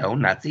 Oh, I know,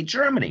 Nazi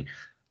Germany.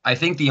 I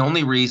think the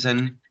only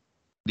reason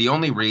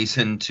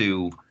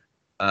to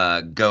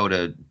go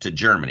to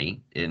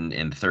Germany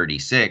in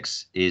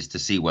 36 is to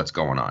see what's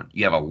going on.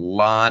 You have a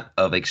lot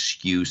of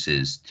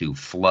excuses to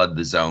flood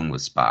the zone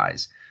with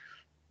spies.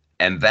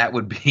 And that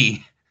would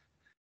be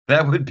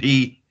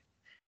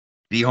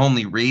the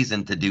only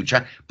reason to do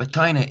China. But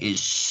China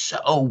is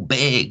so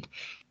big.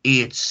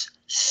 It's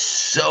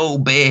so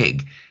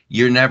big.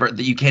 You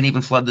can't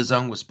even flood the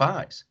zone with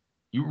spies.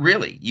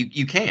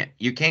 You can't.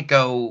 You can't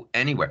go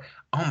anywhere.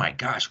 Oh my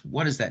gosh,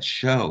 what is that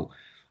show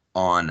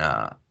on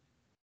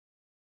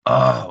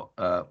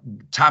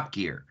Top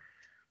Gear?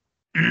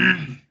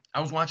 I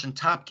was watching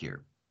Top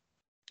Gear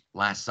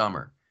last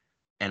summer,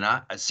 and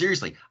I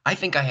seriously, I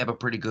think I have a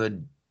pretty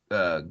good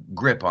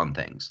grip on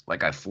things.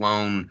 Like I've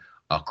flown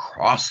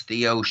across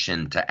the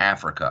ocean to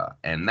Africa,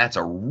 and that's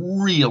a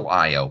real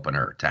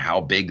eye-opener to how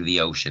big the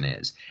ocean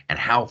is and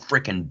how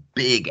freaking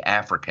big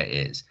Africa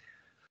is.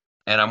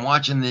 And I'm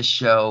watching this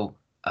show,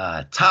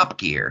 Top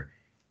Gear,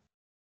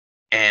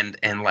 and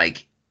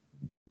like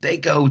they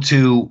go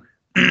to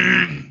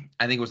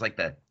I think it was like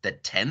the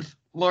 10th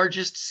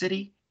largest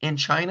city in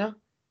China,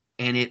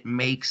 and it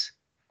makes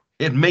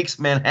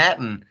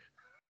Manhattan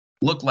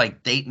look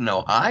like Dayton,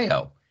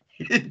 Ohio.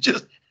 It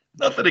just,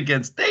 nothing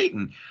against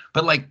Dayton,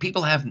 but like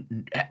people have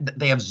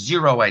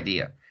zero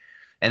idea.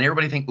 And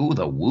everybody think, ooh,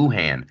 the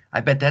Wuhan.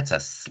 I bet that's a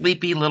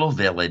sleepy little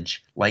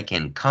village like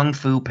in Kung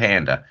Fu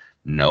Panda.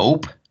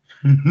 Nope.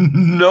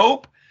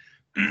 Nope.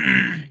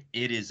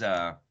 It is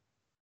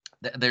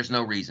there's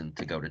no reason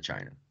to go to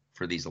China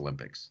for these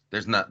Olympics.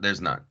 There's none.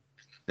 There's none.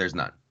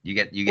 You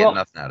get Well,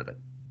 nothing out of it.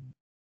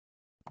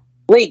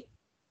 wait,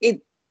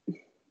 it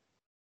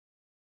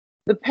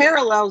the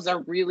parallels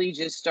are really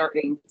just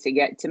starting to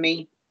get to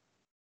me.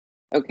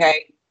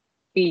 Okay?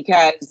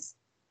 Because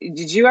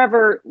did you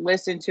ever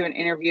listen to an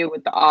interview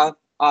with the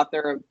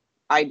author of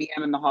IBM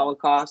and the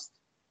Holocaust?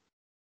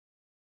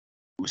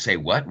 Say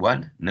what?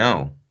 What?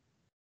 No.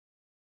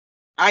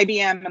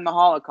 IBM and the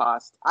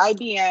Holocaust.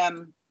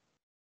 IBM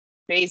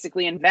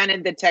basically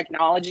invented the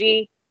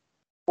technology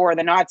for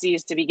the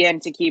Nazis to begin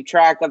to keep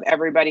track of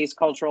everybody's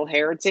cultural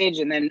heritage,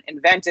 and then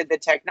invented the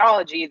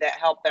technology that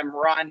helped them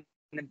run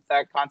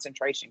the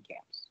concentration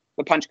camps,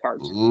 the punch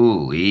cards.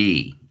 Ooh,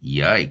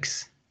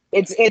 yikes.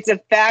 It's a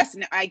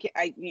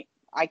fascinating.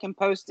 I can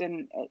post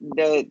in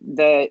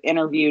the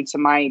interview to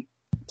my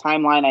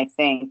timeline. I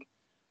think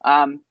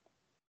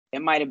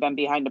it might have been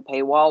behind a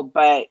paywall,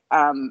 but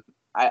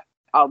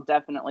I'll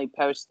definitely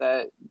post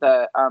the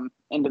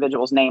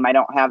individual's name. I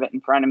don't have it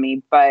in front of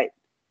me, but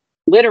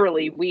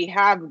literally we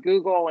have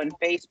Google and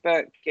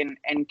Facebook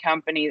and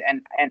companies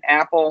and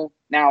Apple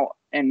now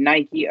and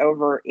Nike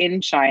over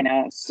in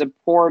China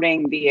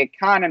supporting the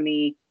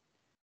economy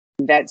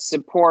that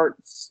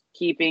supports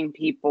keeping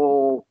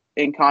people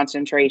in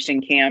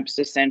concentration camps,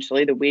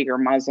 essentially the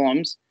Uyghur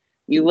Muslims.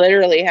 You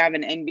literally have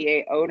an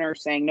NBA owner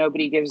saying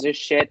nobody gives a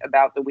shit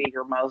about the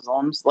Uyghur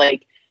Muslims.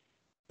 Like,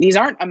 these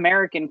aren't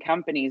American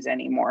companies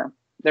anymore.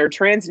 They're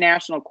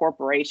transnational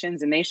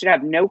corporations, and they should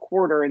have no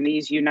quarter in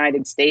these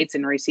United States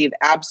and receive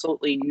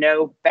absolutely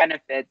no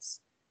benefits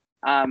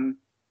that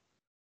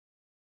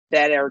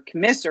are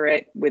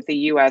commensurate with the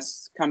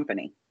U.S.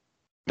 company.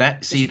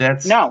 That's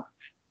No.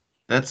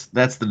 That's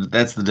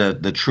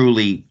the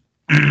truly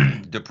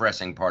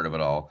depressing part of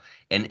it all,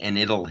 and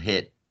it'll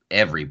hit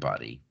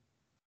everybody.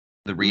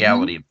 The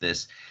reality of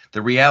this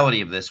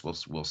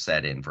will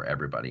set in for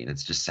everybody, and it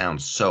just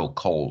sounds so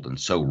cold and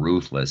so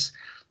ruthless.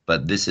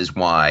 But this is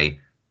why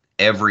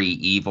every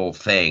evil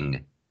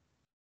thing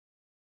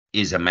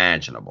is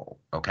imaginable.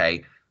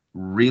 Okay,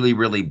 really,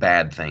 really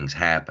bad things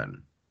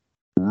happen.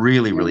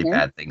 Really, really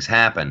bad things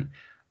happen,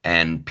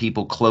 and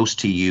people close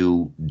to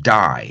you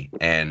die,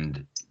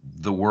 and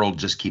the world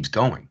just keeps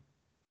going.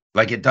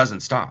 Like, it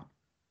doesn't stop.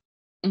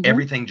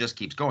 Everything just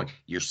keeps going.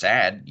 You're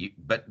sad,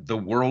 but the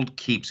world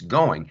keeps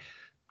going.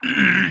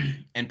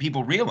 And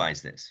people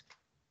realize this.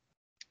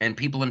 And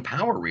people in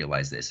power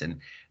realize this. And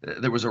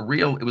there was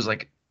it was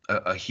like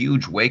a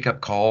huge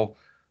wake-up call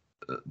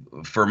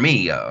for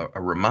me, a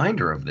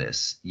reminder of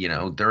this,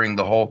 during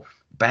the whole,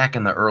 back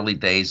in the early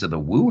days of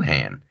the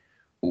Wuhan,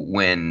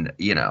 when,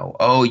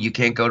 oh, you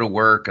can't go to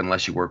work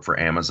unless you work for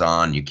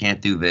Amazon. You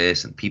can't do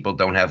this, and people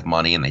don't have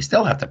money, and they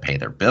still have to pay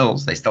their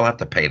bills. They still have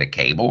to pay the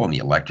cable and the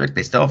electric.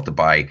 They still have to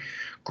buy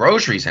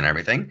groceries and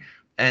everything.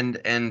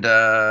 And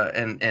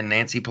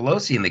Nancy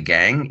Pelosi and the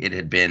gang, it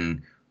had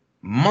been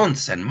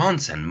months and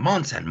months and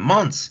months and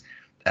months.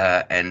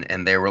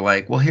 And they were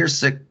like, well,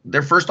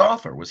 their first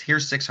offer was,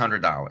 here's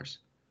 $600.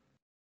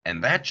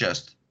 And that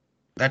just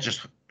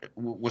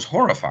was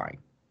horrifying.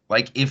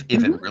 Like, if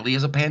it really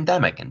is a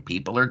pandemic and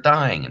people are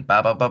dying and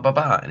blah, blah, blah, blah,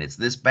 blah, and it's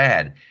this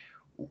bad,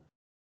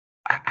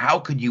 how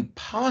could you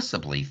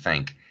possibly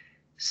think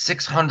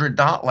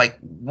 $600? Like,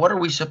 what are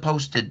we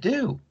supposed to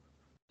do?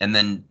 And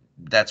then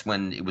that's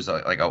when it was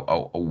like a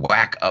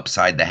whack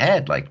upside the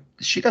head. Like,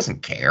 she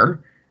doesn't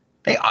care.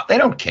 They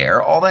don't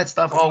care. All that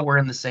stuff, oh, we're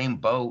in the same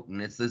boat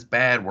and it's this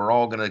bad, we're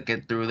all going to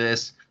get through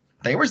this.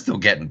 They were still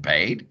getting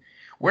paid.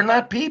 We're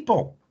not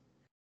people.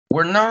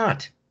 We're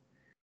not.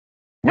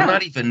 We're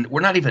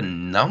not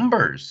even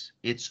numbers.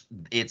 It's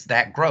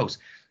that gross.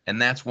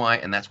 And that's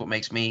what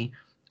makes me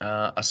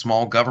a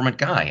small government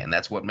guy. And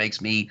that's what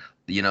makes me,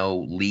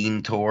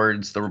 lean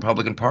towards the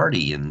Republican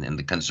Party and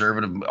the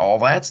conservative, all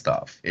that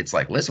stuff. It's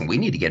like, listen, we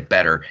need to get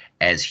better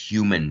as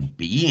human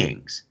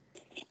beings,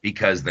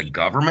 because the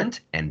government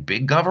and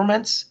big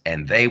governments,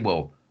 and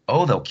they'll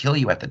kill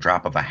you at the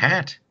drop of a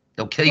hat.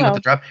 They'll kill you at the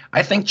drop.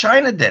 I think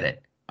China did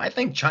it. I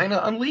think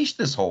China unleashed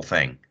this whole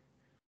thing.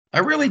 I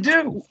really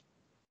do.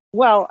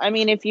 Well, I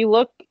mean, if you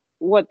look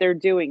what they're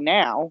doing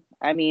now,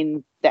 I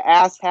mean, the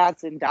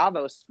asshats in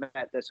Davos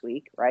met this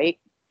week, right?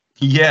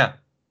 Yeah.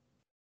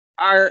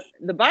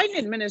 The Biden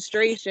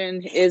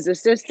administration is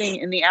assisting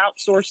in the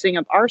outsourcing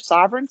of our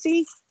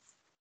sovereignty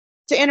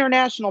to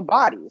international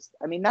bodies.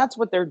 I mean, that's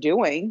what they're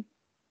doing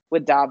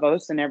with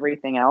Davos and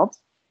everything else.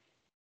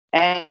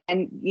 And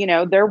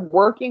they're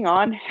working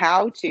on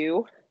how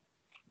to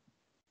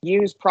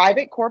use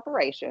private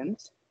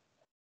corporations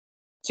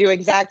to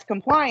exact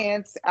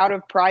compliance out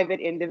of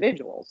private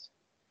individuals.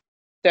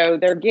 So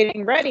they're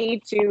getting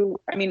ready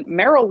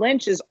Merrill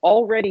Lynch is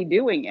already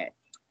doing it.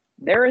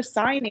 They're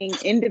assigning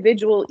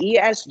individual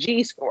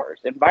ESG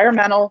scores,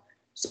 environmental,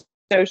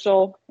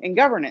 social, and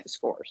governance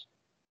scores.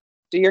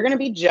 So you're going to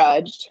be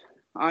judged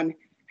on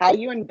how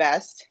you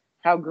invest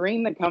how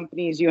green the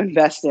companies you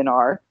invest in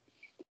are,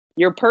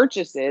 your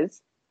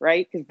purchases,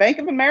 right? Because Bank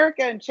of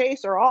America and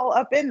Chase are all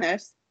up in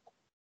this.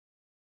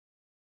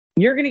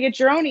 You're going to get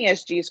your own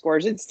ESG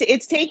scores.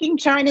 It's taking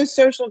China's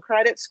social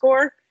credit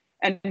score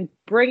and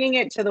bringing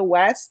it to the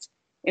West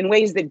in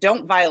ways that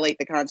don't violate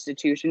the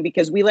Constitution,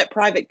 because we let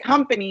private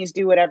companies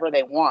do whatever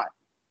they want.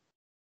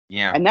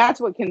 Yeah. And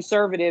that's what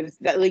conservatives,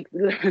 that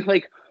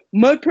like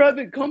my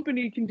private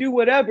company can do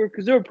whatever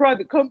because they're a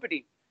private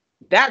company.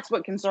 That's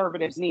what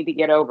conservatives need to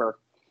get over.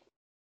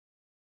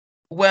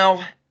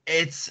 Well,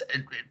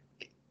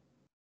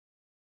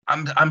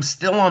 I'm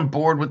still on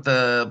board with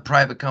the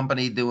private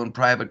company doing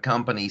private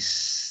company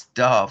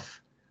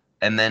stuff,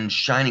 and then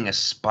shining a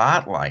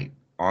spotlight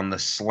on the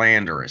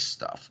slanderous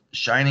stuff,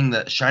 shining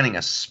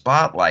a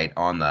spotlight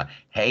on the,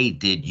 hey,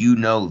 did you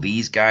know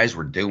these guys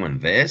were doing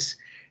this,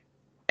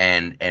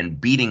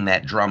 and beating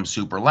that drum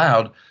super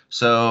loud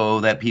so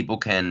that people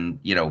can,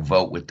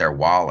 vote with their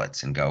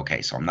wallets and go,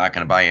 okay, so I'm not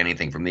going to buy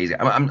anything from these.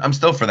 I'm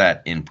still for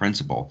that in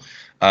principle.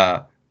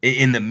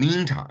 In the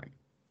meantime,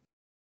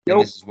 and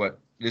Nope. this is what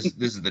this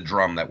is the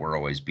drum that we're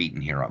always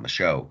beating here on the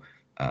show,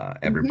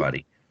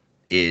 everybody,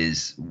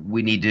 is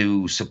we need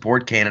to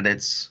support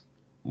candidates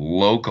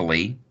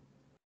locally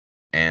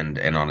and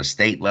on a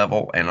state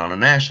level and on a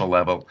national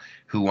level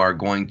who are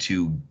going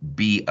to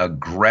be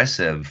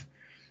aggressive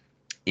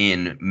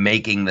in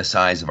making the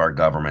size of our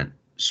government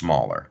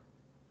smaller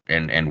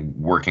and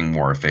working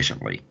more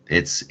efficiently.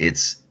 It's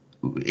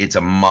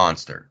a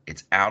monster.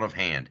 It's out of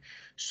hand.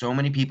 So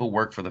many people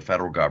work for the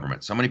federal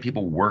government. So many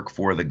people work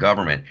for the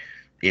government.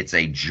 It's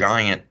a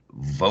giant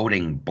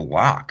voting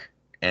block.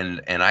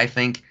 And I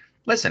think,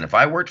 listen, if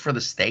I worked for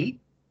the state,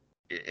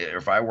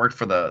 if I worked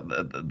for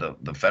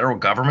the federal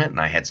government and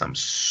I had some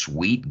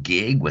sweet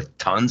gig with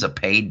tons of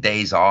paid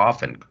days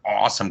off and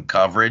awesome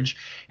coverage,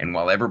 and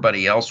while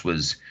everybody else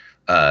was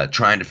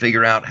trying to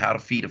figure out how to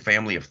feed a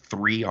family of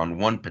 3 on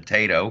 1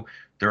 potato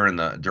during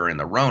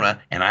the Rona,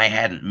 and I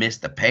hadn't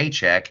missed a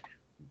paycheck,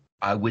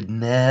 I would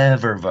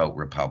never vote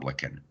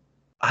Republican.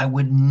 I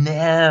would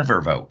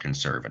never vote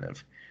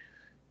conservative.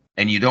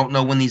 And you don't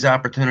know when these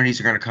opportunities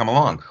are going to come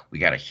along. We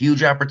got a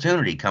huge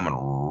opportunity coming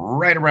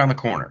right around the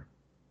corner.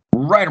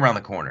 Right around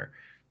the corner.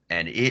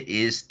 And it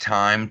is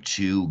time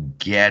to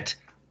get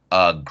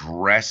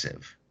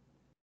aggressive.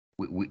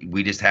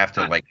 We just have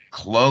to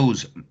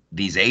close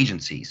these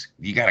agencies.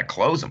 You got to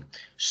close them.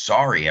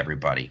 Sorry,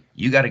 everybody.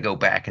 You got to go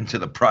back into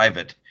the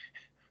private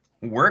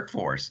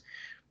workforce.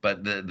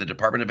 But the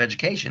Department of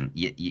Education,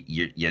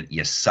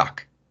 you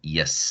suck.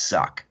 You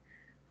suck.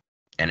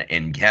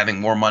 And having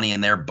more money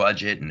in their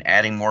budget and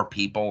adding more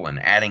people and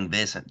adding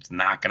this, it's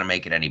not going to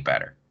make it any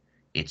better.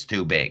 It's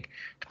too big.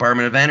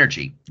 Department of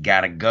Energy,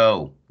 gotta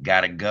go.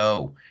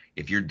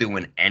 If you're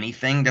doing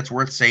anything that's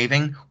worth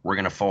saving, we're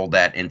going to fold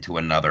that into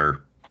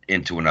another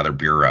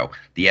bureau.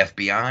 The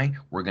FBI,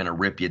 we're going to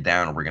rip you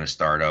down and we're going to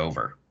start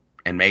over.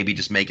 And maybe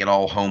just make it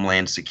all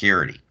Homeland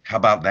Security. How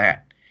about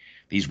that?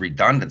 These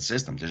redundant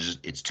systems,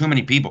 it's too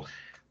many people.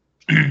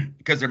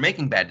 Because they're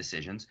making bad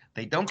decisions.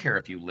 They don't care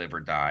if you live or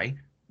die.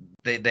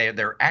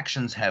 Their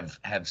actions have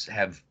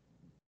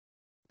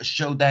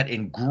showed that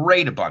in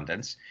great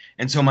abundance.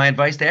 And so my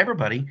advice to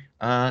everybody,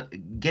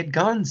 get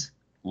guns,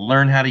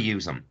 learn how to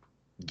use them.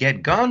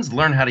 Get guns,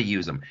 learn how to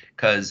use them.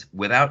 Because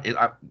without it,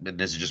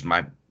 this is just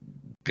my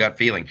gut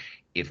feeling.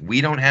 If we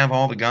don't have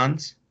all the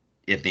guns,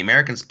 if the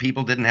American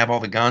people didn't have all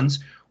the guns,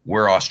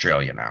 we're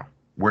Australia now.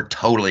 We're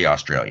totally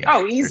Australia.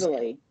 Oh,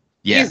 easily.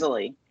 Yeah.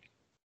 Easily.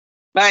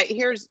 But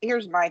here's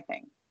my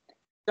thing.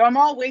 So I'm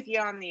all with you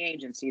on the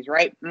agencies,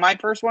 right? My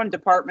first one,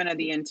 Department of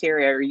the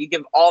Interior. You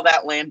give all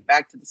that land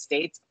back to the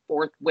states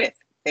forthwith.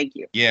 Thank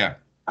you. Yeah.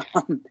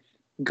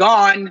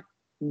 Gone.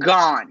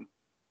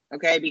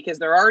 Okay, because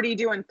they're already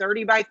doing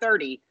 30 by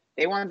 30.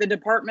 They want the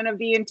Department of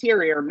the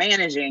Interior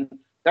managing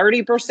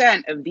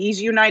 30% of these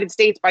United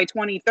States by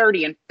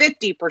 2030 and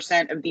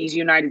 50% of these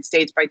United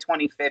States by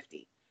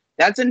 2050.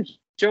 That's in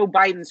Joe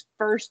Biden's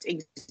first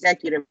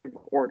executive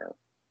order.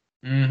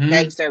 Mm-hmm.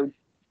 Okay, so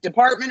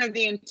Department of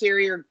the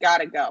Interior,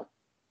 gotta go.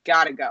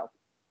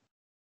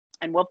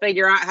 And we'll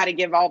figure out how to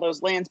give all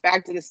those lands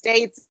back to the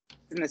states,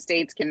 and the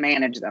states can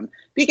manage them.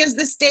 Because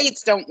the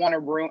states don't want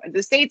to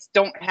the states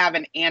don't have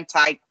an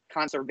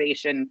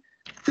anti-conservation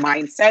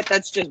mindset.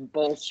 That's just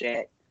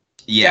bullshit.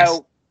 Yes.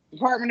 So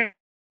Department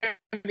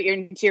of the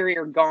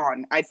Interior,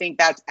 gone. I think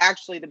that's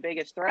actually the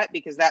biggest threat,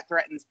 because that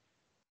threatens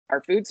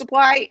our food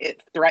supply.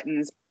 It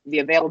threatens the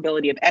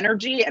availability of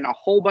energy and a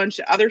whole bunch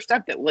of other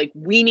stuff that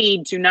we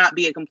need to not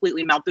be a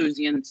completely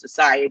Malthusian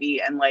society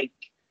and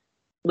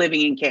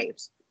living in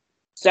caves.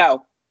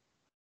 So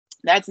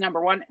that's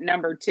number one.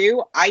 Number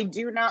two, I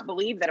do not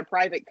believe that a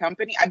private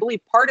company, I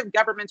believe part of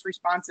government's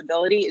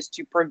responsibility is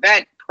to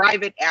prevent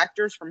private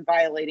actors from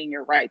violating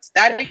your rights.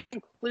 That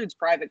includes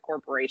private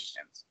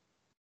corporations.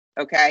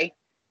 Okay.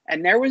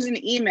 And there was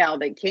an email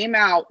that came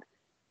out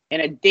in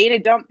a data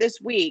dump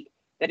this week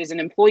that is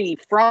an employee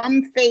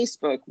from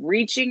Facebook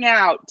reaching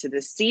out to the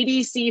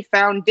CDC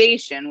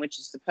Foundation, which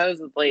is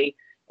supposedly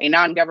a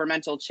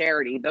non-governmental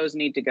charity. Those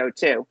need to go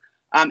too.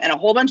 and a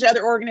whole bunch of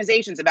other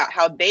organizations about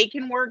how they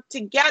can work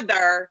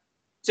together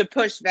to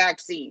push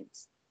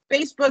vaccines.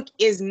 Facebook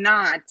is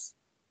not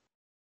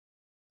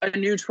a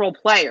neutral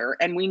player,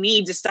 and we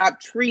need to stop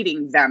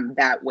treating them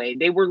that way.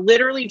 They were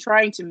literally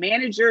trying to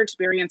manage your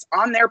experience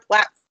on their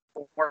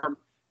platform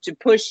to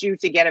push you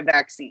to get a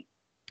vaccine.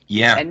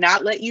 Yeah. And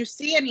not let you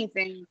see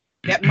anything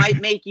that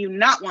might make you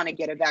not want to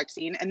get a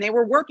vaccine. And they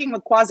were working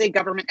with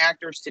quasi-government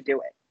actors to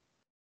do it.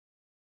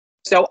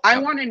 So I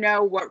want to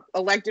know what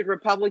elected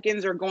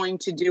Republicans are going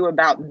to do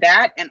about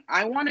that. And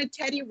I want a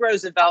Teddy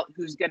Roosevelt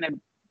who's going to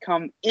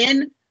come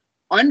in,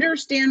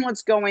 understand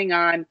what's going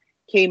on,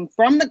 came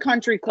from the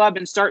country club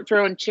and start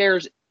throwing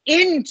chairs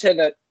into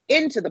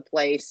the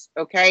place,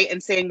 okay,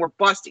 and saying we're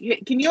busting.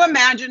 Can you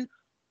imagine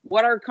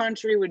what our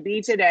country would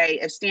be today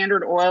if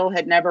Standard Oil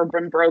had never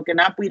been broken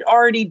up? We'd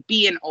already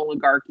be an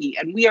oligarchy,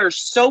 and we are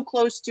so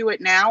close to it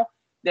now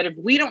that if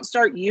we don't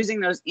start using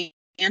those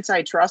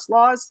antitrust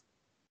laws,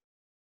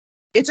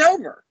 it's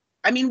over.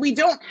 I mean, we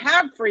don't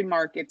have free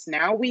markets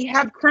now. We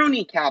have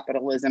crony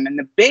capitalism, and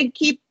the big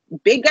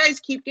guys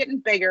keep getting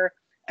bigger,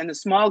 and the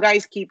small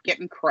guys keep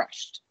getting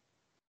crushed.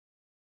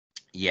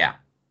 Yeah.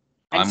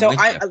 And so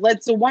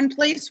that's the one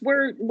place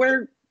where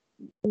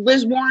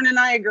Liz Warren and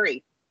I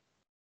agree.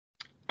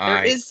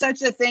 There is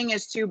such a thing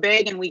as too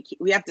big, and we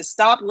have to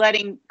stop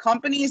letting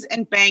companies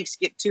and banks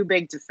get too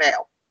big to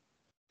fail.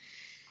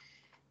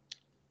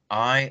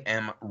 I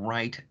am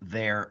right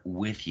there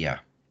with you,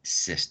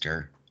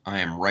 sister. I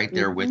am right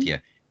there with you.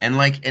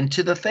 And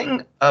to the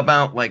thing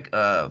about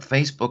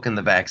Facebook and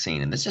the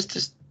vaccine, and this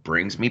just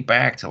brings me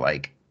back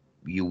to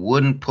you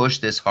wouldn't push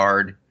this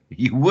hard.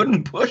 You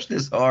wouldn't push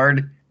this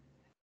hard.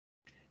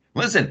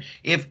 Listen,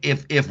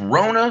 if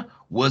Rona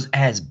was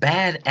as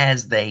bad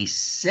as they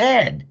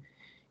said,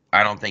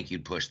 I don't think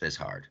you'd push this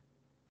hard.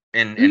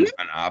 And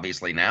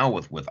obviously now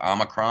with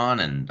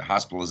Omicron and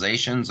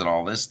hospitalizations and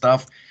all this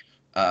stuff,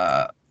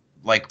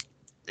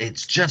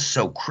 it's just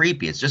so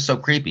creepy. It's just so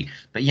creepy.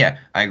 But yeah,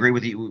 I agree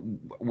with you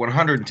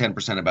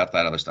 110% about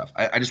that other stuff.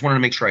 I just wanted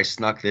to make sure I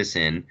snuck this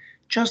in,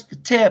 just the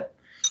tip,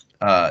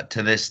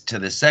 to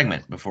this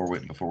segment before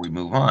we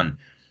move on.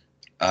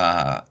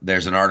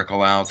 There's an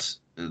article out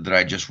that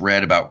I just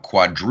read about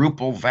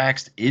quadruple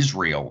vaxxed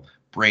Israel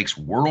breaks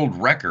world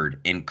record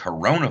in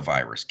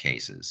coronavirus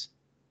cases.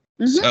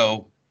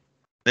 So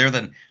they're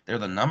the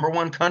number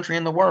one country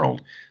in the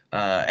world.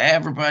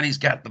 Everybody's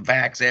got the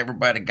vax.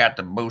 Everybody got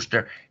the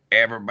booster.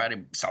 They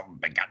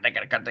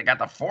got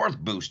the fourth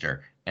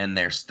booster, and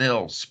they're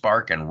still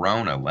sparking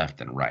Rona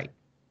left and right.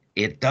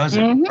 It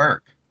doesn't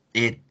work.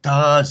 It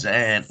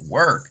doesn't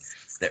work.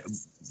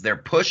 They're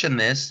pushing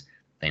this.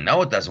 They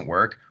know it doesn't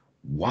work.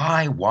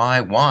 Why?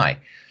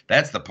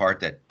 That's the part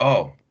that,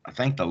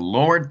 thank the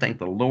Lord.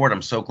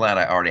 I'm so glad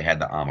I already had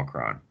the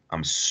Omicron.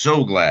 I'm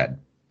so glad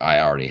I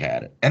already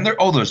had it. And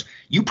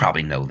you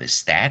probably know this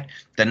stat,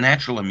 the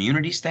natural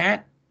immunity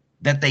stat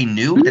that they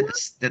knew,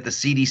 that the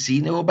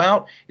CDC knew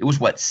about. It was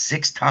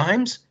 6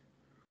 times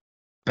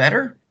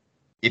better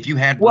if you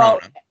had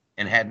Rona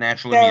and had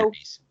natural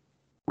immunities,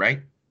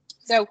 right?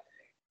 So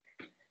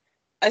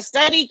a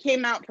study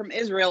came out from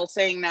Israel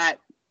saying that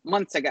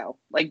months ago,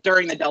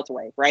 during the Delta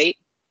wave, right?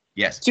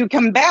 Yes. To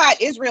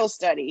combat Israel's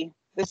study,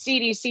 the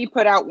CDC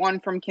put out one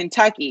from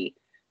Kentucky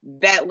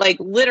that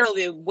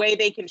literally the way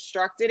they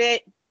constructed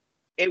it,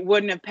 it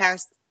wouldn't have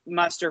passed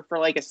muster for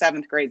a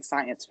 7th grade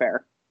science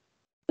fair.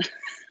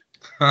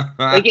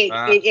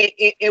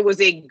 It was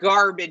a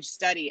garbage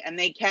study, and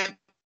they kept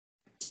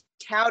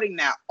touting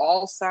that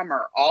all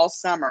summer.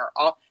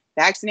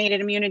 Vaccinated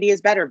immunity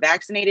is better.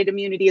 Vaccinated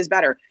immunity is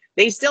better.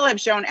 They still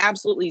have shown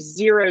absolutely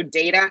zero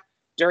data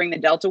during the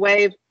Delta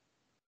wave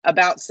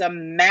about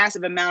some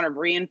massive amount of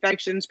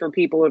reinfections for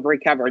people who have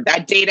recovered.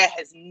 That data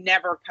has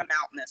never come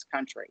out in this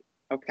country,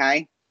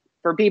 okay?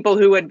 For people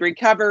who had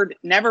recovered,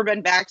 never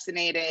been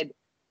vaccinated,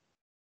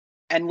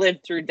 and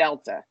lived through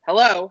Delta.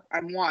 Hello,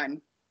 I'm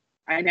one.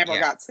 I never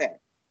got sick,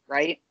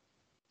 right?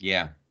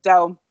 Yeah.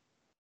 So,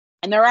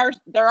 and there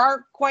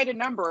are quite a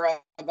number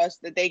of us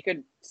that they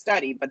could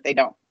study, but they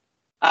don't.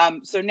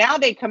 So now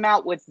they come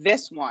out with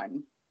this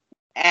one,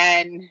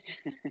 and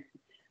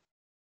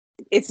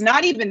it's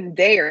not even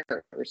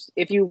theirs.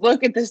 If you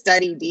look at the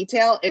study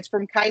detail, it's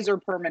from Kaiser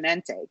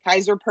Permanente.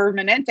 Kaiser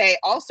Permanente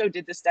also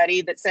did the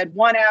study that said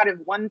 1 out of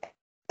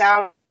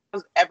 1,000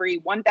 every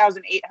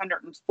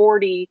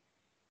 1,840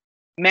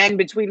 men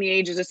between the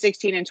ages of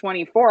 16 and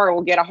 24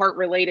 will get a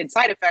heart-related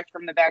side effect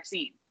from the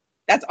vaccine.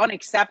 That's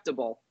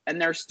unacceptable,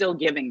 and they're still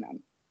giving them.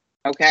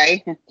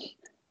 Okay?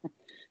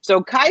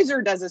 So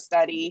Kaiser does a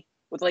study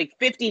with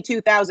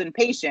 52,000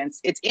 patients.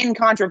 It's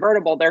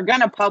incontrovertible. They're going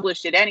to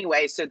publish it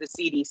anyway, so the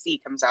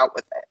CDC comes out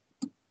with it.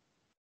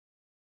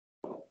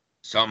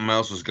 Something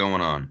else was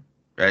going on.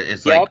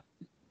 It's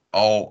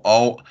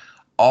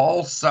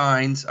all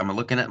signs. I'm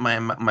looking at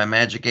my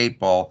Magic 8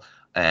 Ball,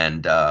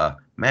 and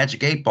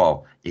Magic 8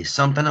 Ball, is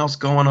something else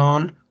going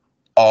on?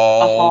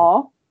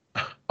 All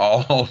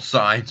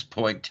signs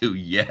point to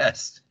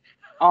yes.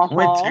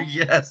 Point to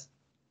yes.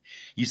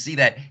 You see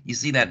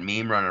that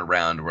meme running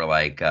around where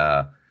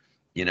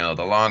The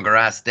longer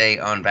I stay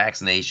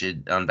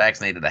unvaccinated,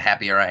 the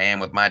happier I am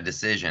with my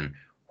decision.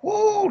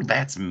 Whoo,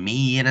 that's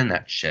me in a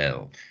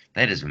nutshell.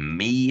 That is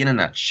me in a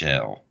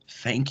nutshell.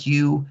 Thank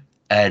you,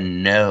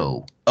 and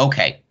no.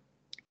 Okay,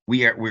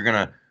 we're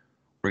gonna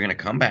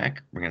come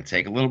back. We're gonna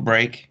take a little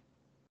break,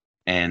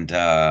 and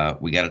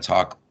we got to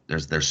talk.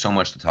 There's so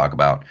much to talk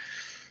about.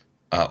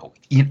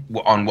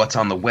 On what's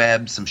on the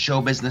web, some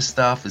show business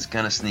stuff is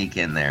gonna sneak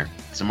in there.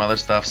 Some other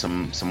stuff,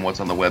 some what's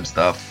on the web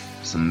stuff,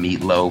 some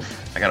meatloaf.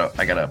 I got a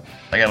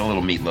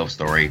little meatloaf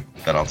story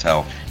that I'll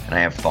tell, and I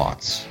have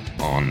thoughts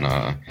on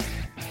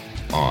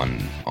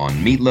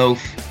meatloaf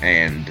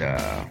and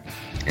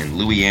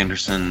Louis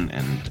Anderson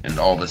and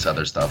all this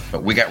other stuff.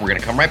 But we're gonna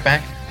come right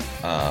back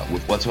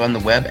with what's on the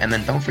web, and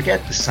then don't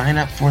forget to sign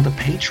up for the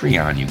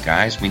Patreon, you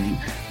guys. We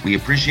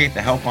appreciate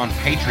the help on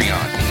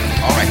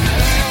Patreon. All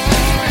right.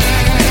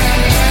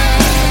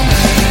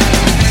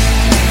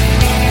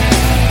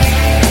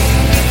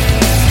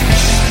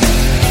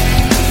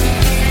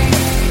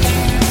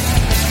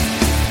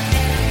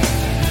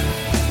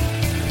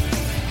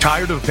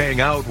 Tired of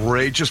paying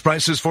outrageous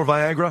prices for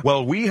Viagra?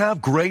 Well, we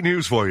have great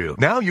news for you.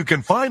 Now you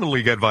can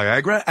finally get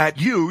Viagra at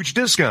huge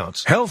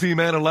discounts. Healthy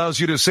Man allows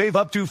you to save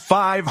up to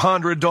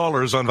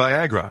 $500 on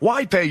Viagra.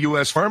 Why pay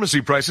U.S.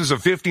 pharmacy prices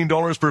of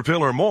 $15 per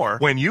pill or more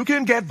when you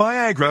can get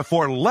Viagra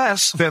for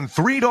less than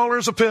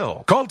 $3 a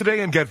pill? Call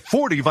today and get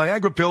 40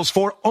 Viagra pills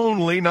for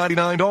only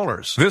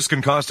 $99. This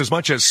can cost as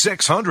much as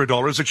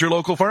 $600 at your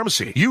local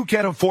pharmacy. You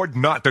can't afford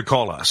not to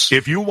call us.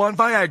 If you want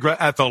Viagra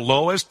at the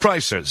lowest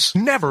prices,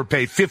 never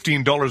pay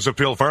 $15 a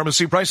pill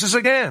pharmacy prices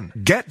again.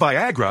 Get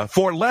Viagra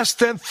for less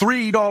than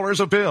 $3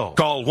 a pill.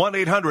 Call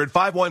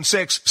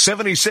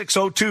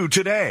 1-800-516-7602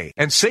 today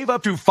and save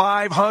up to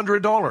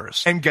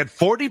 $500 and get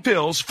 40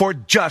 pills for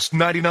just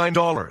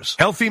 $99.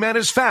 Healthy Man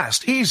is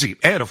fast, easy,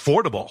 and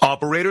affordable.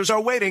 Operators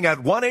are waiting at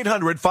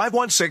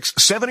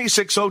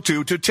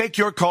 1-800-516-7602 to take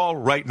your call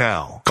right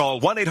now. Call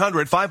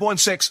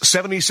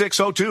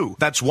 1-800-516-7602.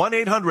 That's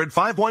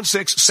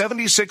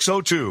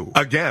 1-800-516-7602.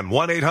 Again,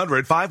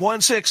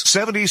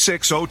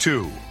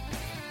 1-800-516-7602.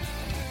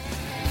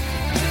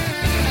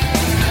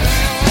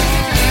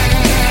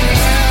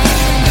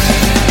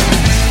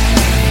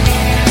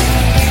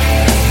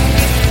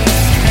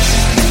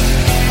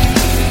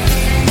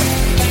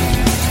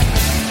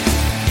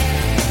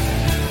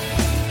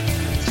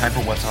 Time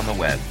for what's on the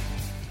web.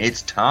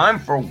 It's time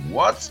for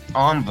what's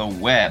on the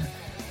web.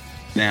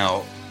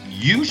 Now,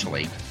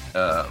 usually,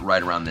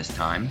 right around this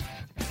time,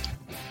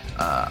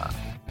 I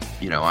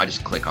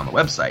just click on the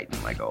website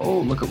and I go, oh,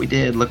 look what we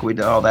did.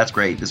 Oh, that's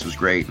great. This was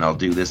great. And I'll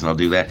do this and I'll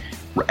do that.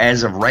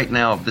 As of right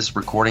now of this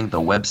recording, the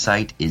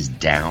website is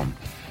down.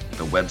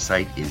 The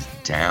website is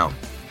down.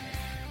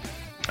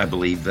 I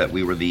believe that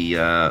we were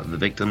the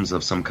victims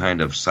of some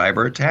kind of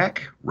cyber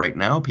attack. Right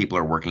now, people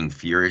are working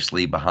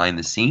furiously behind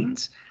the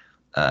scenes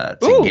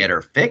to get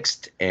her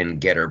fixed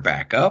and get her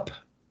back up.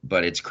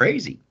 But it's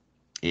crazy.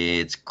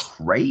 It's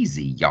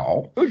crazy,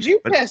 y'all. Who'd you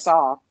piss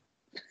off?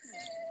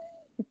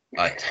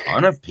 A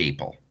ton of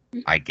people,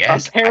 I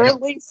guess.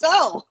 Apparently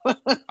so.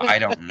 I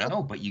don't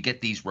know, but you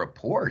get these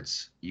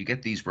reports.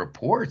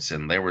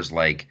 And there was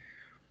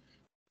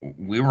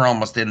we were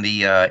almost in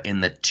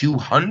the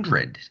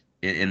 200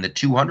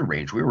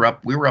 range. We were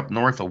up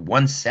north of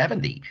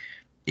 170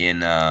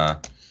 in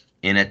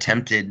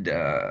attempted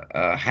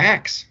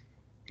hacks.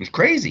 It was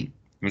crazy.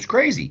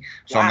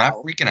 So wow. I'm not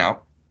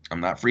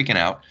freaking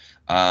out.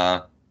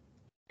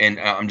 And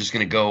I'm just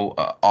going to go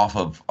off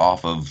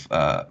of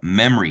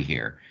memory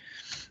here.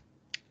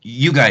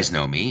 You guys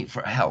know me.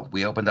 For hell,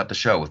 we opened up the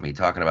show with me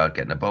talking about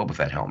getting a Boba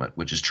Fett helmet,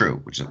 which is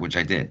true, which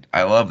I did.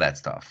 I love that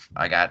stuff.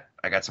 I got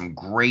some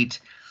great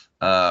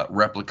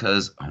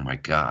replicas. Oh my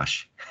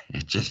gosh,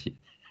 it just.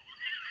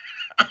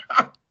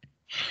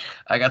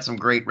 I got some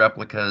great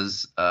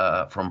replicas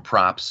from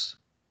props,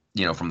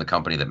 from the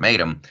company that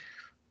made them,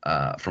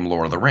 from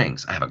Lord of the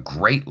Rings. I have a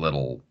great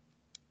little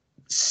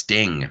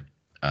Sting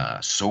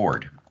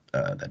sword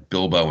that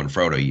Bilbo and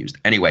Frodo used.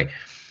 Anyway,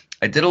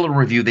 I did a little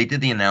review. They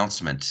did the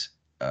announcement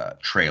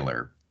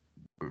trailer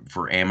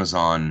for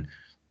Amazon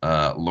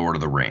Lord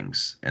of the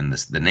Rings, and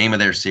the name of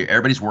their series.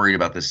 Everybody's worried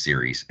about this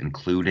series,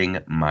 including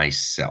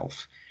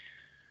myself.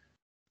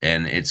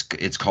 And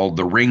it's called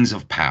The Rings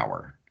of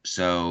Power.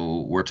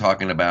 So we're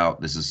talking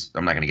about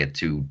I'm not going to get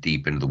too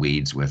deep into the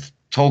weeds with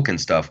Tolkien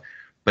stuff,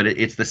 but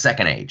it's the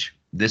Second Age.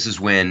 This is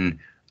when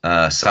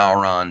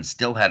Sauron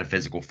still had a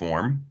physical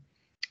form.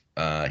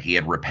 He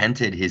had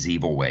repented his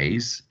evil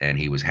ways, and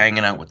he was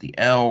hanging out with the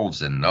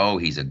elves, and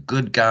he's a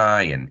good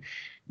guy, and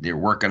they're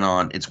working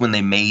on. It's when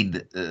they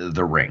made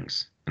the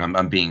rings, and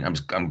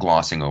I'm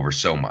glossing over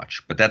so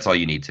much, but that's all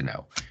you need to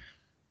know.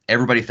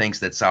 Everybody thinks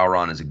that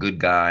Sauron is a good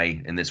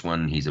guy. In this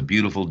one, he's a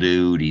beautiful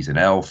dude. He's an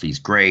elf. He's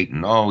great,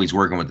 and he's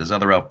working with this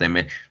other elf. They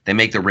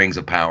make the rings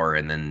of power,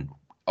 and then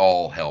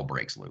all hell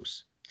breaks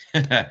loose.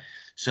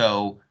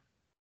 So,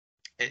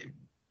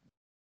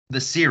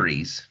 the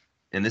series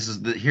and this is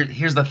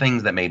here's the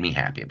things that made me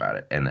happy about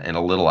it, and a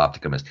little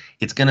optimism.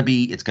 It's gonna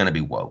be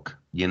woke.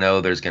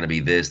 There's gonna be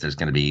this. There's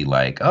gonna be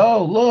like,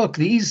 oh look,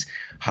 these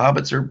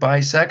hobbits are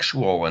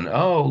bisexual, and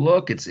oh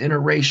look, it's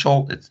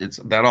interracial. It's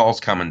that all's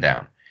coming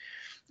down,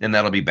 and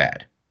that'll be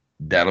bad.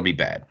 That'll be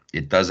bad.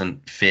 It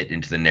doesn't fit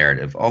into the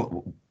narrative,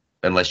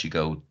 unless you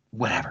go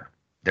whatever.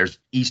 There's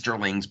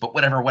Easterlings, but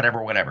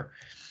whatever.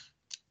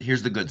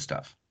 Here's the good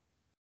stuff.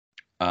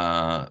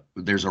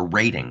 There's a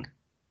rating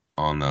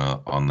on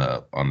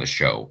the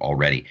show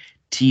already.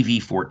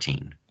 TV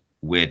 14,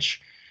 which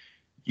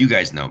you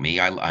guys know me.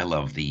 I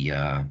love the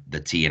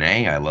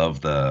TNA. I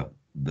love the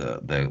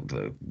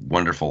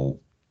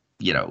wonderful,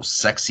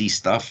 sexy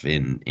stuff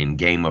in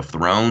Game of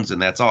Thrones, and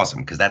that's awesome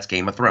because that's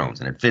Game of Thrones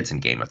and it fits in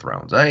Game of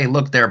Thrones. Hey,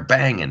 look, they're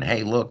banging.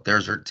 Hey, look,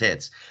 there's her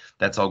tits.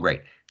 That's all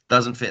great.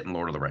 Doesn't fit in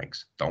Lord of the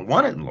Rings. Don't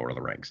want it in Lord of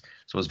the Rings.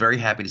 So I was very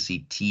happy to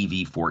see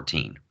TV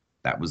 14.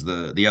 That was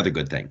the other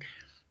good thing.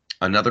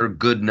 Another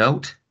good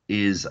note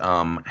is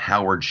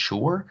Howard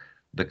Shore,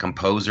 the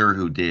composer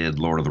who did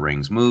Lord of the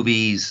Rings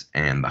movies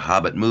and the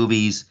Hobbit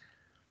movies.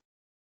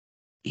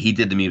 He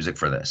did the music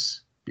for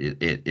this.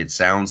 It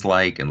sounds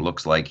like and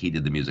looks like he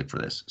did the music for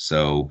this.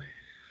 So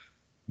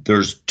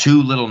there's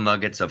two little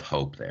nuggets of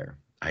hope there.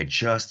 I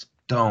just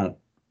don't,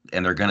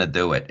 and they're going to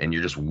do it, and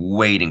you're just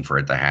waiting for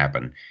it to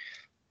happen.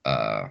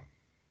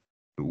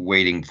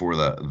 Waiting for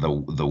the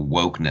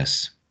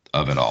wokeness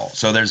of it all.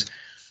 So there's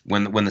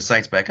when the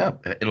site's back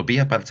up, it'll be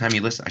up by the time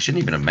you listen. I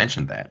shouldn't even have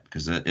mentioned that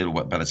because it'll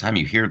by the time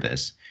you hear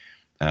this,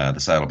 the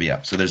site will be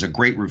up. So there's a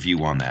great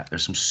review on that.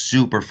 There's some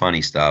super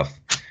funny stuff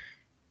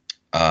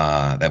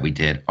that we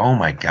did. Oh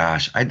my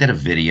gosh, I did a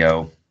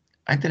video.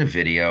 I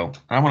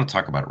want to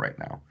talk about it right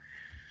now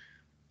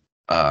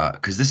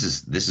because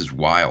this is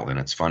wild and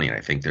it's funny. And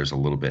I think there's a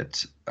little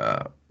bit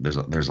there's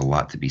a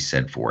lot to be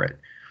said for it.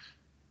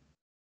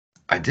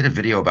 I did a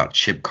video about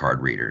chip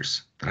card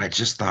readers that I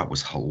just thought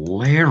was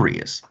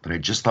hilarious.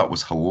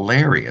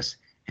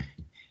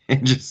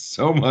 And just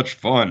so much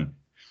fun.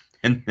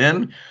 And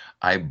then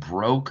I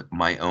broke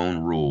my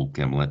own rule,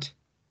 Gimlet.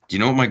 Do you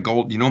know what my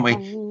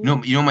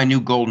my new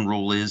golden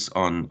rule is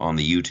on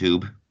the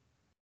YouTube?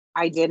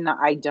 I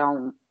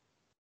don't.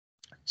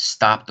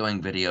 Stop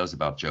doing videos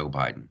about Joe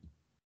Biden.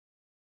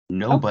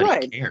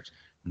 Nobody cares.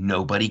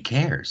 Nobody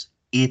cares.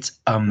 It's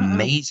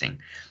amazing.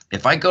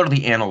 If I go to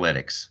the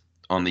analytics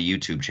on the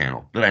YouTube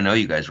channel that I know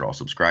you guys are all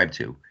subscribed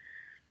to,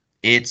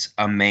 it's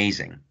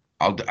amazing.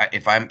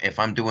 If I'm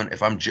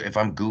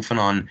goofing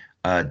on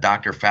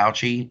Dr.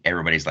 Fauci,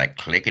 everybody's like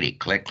clickety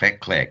click click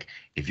click.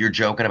 If you're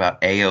joking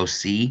about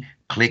AOC,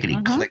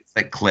 clickety click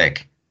click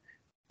click.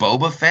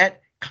 Boba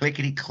Fett,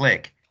 clickety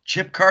click.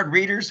 Chip card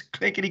readers,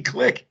 clickety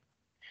click.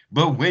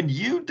 But when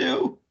you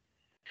do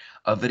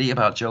a video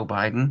about Joe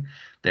Biden,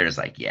 there's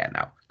like, yeah,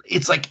 no.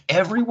 It's like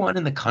everyone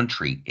in the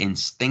country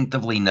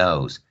instinctively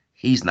knows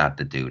he's not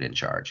the dude in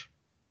charge.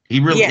 He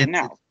really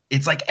no.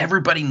 It's like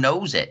everybody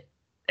knows it.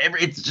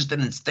 It's just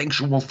an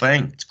instinctual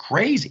thing. It's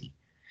crazy.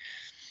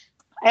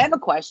 I have a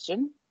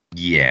question.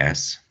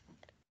 Yes.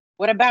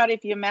 What about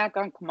if you mac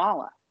on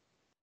Kamala?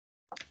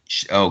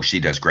 She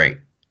does great.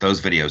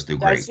 Those videos do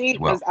great. She?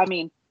 Well, I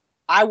mean,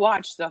 I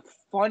watched the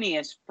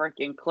funniest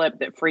freaking clip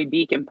that Free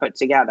Beacon put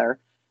together.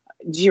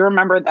 Do you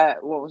remember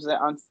that? What was it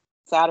on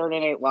Saturday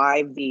Night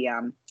Live? The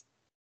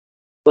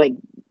like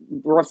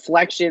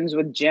reflections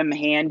with Jim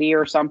Handy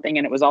or something,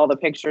 and it was all the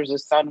pictures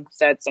of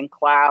sunsets and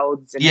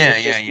clouds. And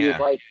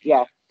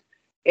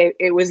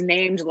it was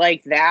named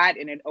like that,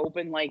 and it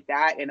opened like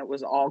that, and it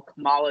was all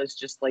Kamala's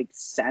just like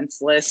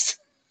senseless,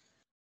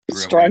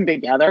 really? Strung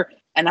together,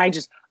 and I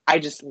just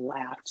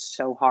laughed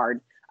so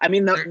hard. I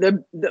mean,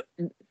 the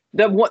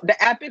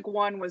epic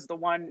one was the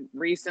one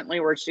recently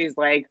where she's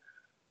like,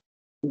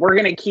 we're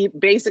going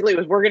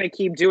to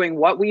keep doing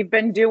what we've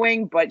been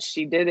doing, but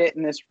she did it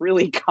in this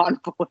really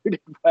convoluted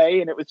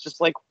way. And it was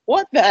just like,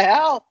 what the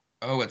hell?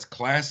 Oh, it's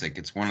classic.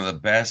 It's one of the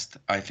best.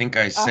 I think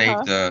I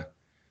saved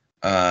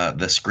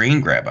the screen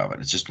grab of it.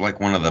 It's just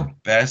like one of the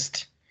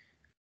best.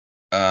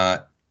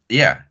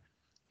 Yeah,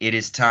 it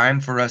is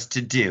time for us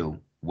to do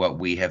what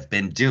we have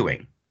been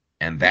doing.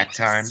 And that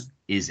time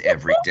is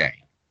every day.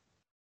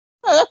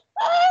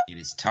 It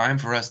is time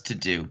for us to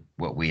do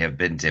what we have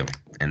been doing.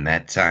 And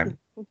that time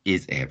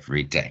is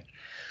every day.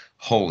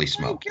 Holy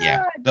smoke.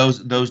 Yeah. Those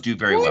do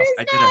very well.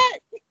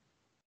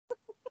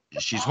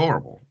 She's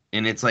horrible.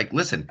 And it's like,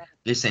 listen,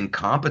 this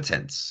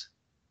incompetence,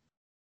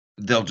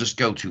 they'll just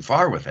go too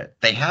far with it.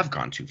 They have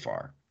gone too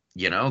far.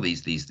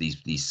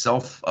 These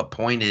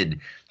self-appointed,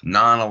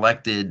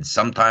 non-elected,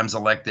 sometimes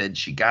elected,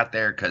 she got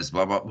there because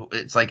blah, blah, blah.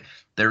 It's like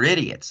they're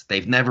idiots.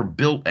 They've never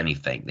built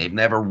anything. They've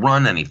never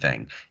run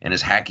anything. And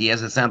as hacky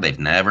as it sounds, they've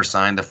never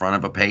signed the front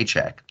of a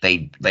paycheck.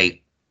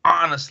 They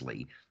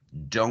honestly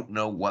don't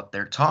know what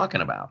they're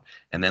talking about.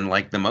 And then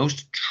like the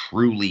most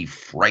truly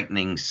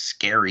frightening,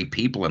 scary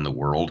people in the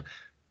world,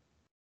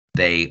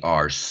 they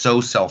are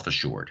so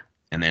self-assured.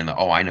 And then,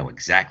 I know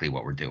exactly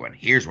what we're doing.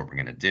 Here's what we're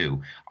going to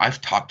do. I've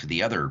talked to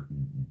the other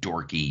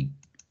dorky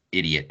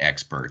idiot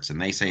experts,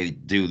 and they say,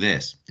 do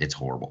this. It's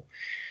horrible.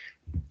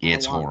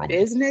 It's I want horrible.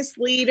 business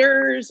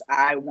leaders.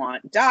 I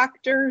want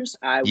doctors.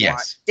 I want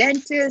Yes.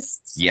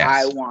 dentists. Yes.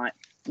 I want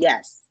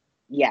yes.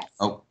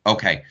 Oh,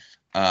 okay.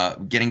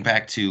 Getting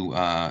back to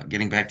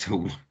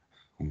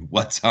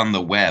what's on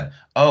the web.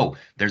 Oh,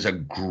 there's a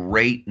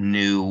great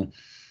new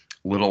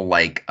little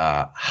like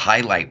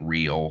highlight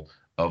reel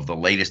of the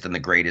latest and the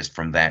greatest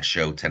from that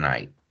show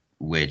tonight,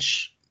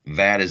 which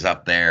that is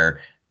up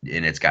there,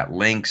 and it's got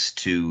links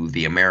to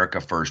the America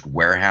First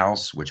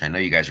Warehouse, which I know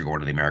you guys are going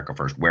to the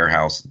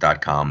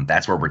AmericaFirstWarehouse.com.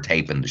 That's where we're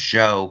taping the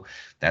show.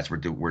 That's where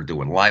we're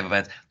doing live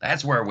events.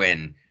 That's where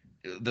when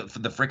the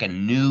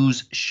freaking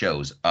news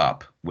shows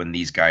up when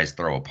these guys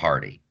throw a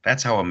party.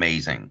 That's how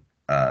amazing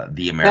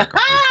the America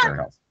First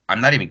Warehouse.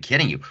 I'm not even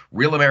kidding you.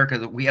 Real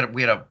America. We had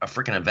a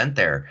freaking event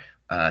there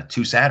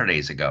 2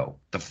 Saturdays ago.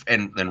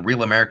 And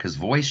Real America's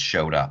Voice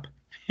showed up.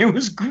 It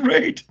was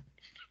great.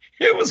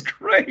 It was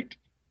great.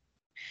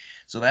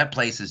 So that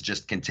place is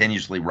just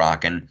continuously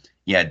rocking.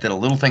 Yeah, did a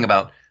little thing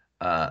about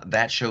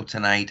that show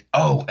tonight.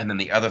 Oh, and then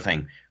the other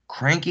thing,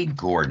 Cranky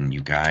Gordon,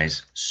 you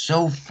guys,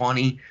 so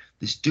funny.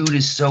 This dude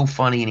is so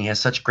funny, and he has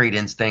such great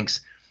instincts.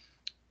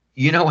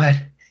 You know what?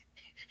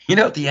 You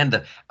know at the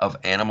end of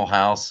Animal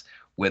House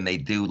when they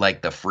do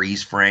like the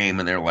freeze frame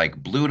and they're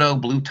like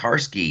Bluto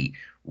Blutarski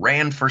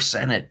ran for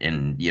Senate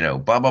and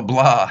blah blah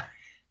blah,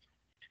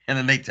 and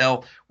then they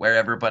tell where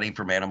everybody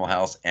from Animal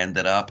House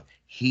ended up.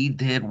 He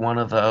did one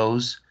of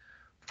those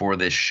for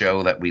this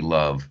show that we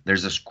love.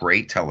 There's this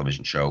great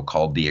television show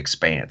called The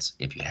Expanse.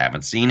 If you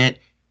haven't seen it,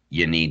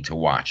 you need to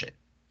watch it.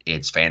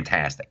 It's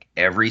fantastic.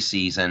 Every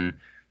season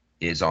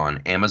is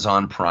on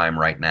Amazon Prime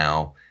right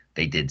now.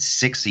 They did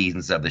 6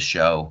 seasons of the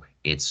show.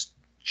 It's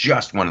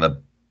just one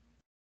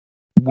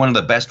of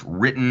the best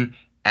written,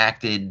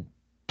 acted,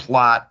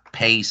 plot,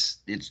 pace.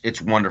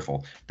 It's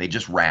wonderful. They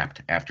just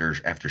wrapped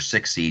after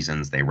 6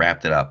 seasons. They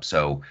wrapped it up.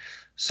 So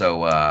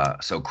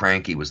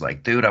Cranky was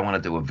like, dude, I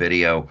want to do a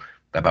video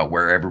about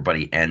where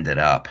everybody ended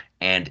up,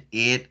 and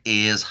it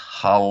is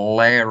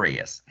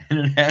hilarious. And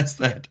it has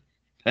that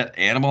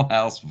Animal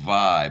House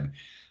vibe,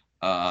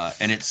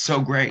 and it's so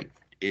great.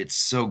 It's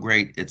so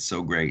great. It's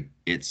so great.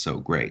 It's so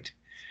great.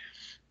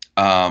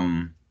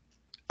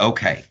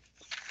 Okay.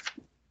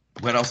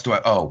 What else do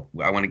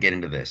I want to get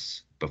into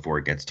this before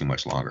it gets too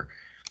much longer.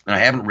 And I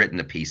haven't written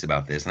a piece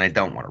about this, and I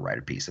don't want to write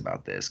a piece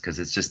about this because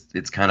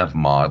it's kind of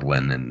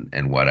maudlin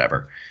and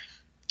whatever.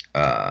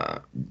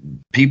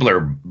 People are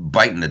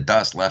biting the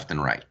dust left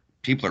and right.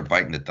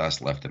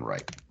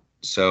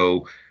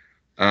 So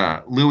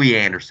Louis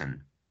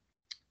Anderson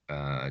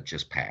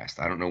just passed.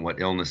 I don't know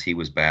what illness he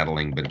was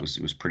battling, but it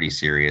was pretty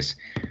serious.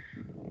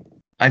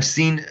 I've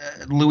seen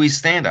Louis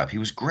stand up. He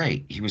was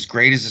great. He was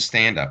great as a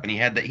stand up, and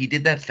he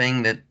did that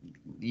thing that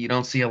you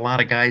don't see a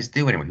lot of guys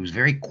do anymore. He was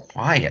very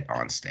quiet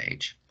on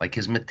stage. Like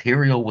his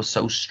material was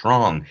so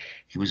strong.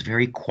 He was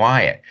very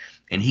quiet,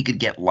 and he could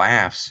get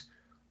laughs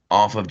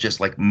off of just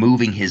like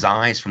moving his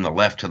eyes from the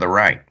left to the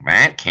right.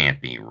 That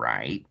can't be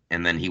right.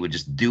 And then he would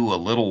just do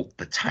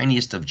the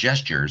tiniest of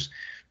gestures,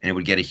 and it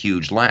would get a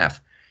huge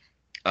laugh.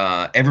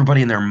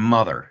 Everybody and their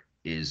mother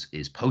is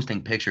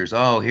posting pictures.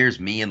 Oh, here's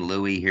me and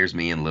Louie.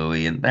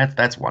 And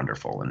that's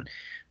wonderful. And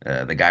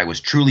the guy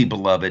was truly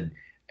beloved,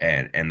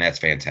 and that's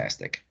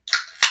fantastic.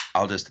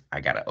 I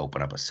gotta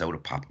open up a soda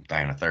pop. I'm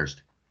dying of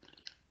thirst.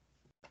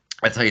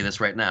 I tell you this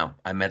right now.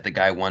 I met the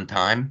guy one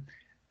time,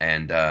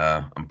 and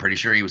I'm pretty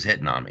sure he was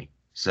hitting on me.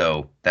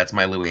 So that's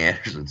my Louis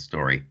Anderson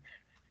story.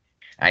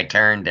 I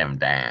turned him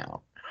down.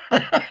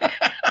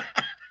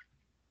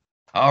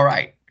 All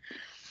right.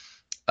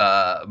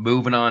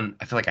 Moving on.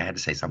 I feel like I had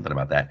to say something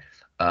about that.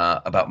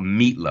 About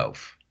Meatloaf.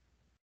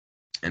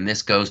 And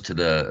this goes to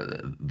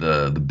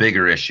the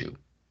bigger issue.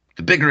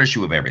 The bigger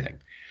issue of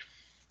everything.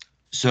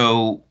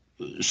 So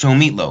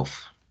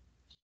Meatloaf.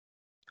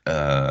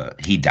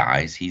 He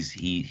dies.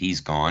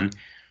 He's gone.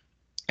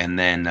 And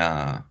then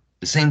the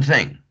same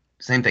thing.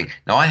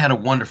 Now, I had a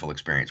wonderful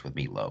experience with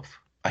Meatloaf.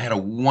 I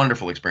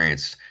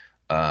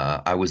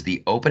was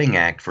the opening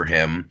act for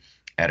him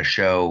at a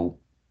show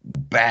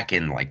back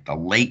in like the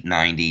late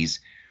 90s.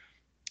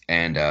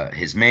 And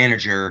his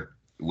manager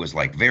was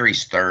like very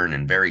stern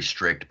and very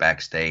strict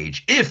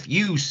backstage. If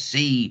you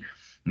see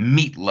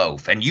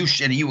Meatloaf and you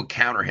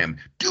encounter him,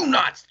 do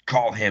not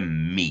call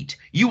him Meat.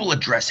 You will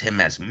address him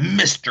as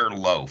Mr.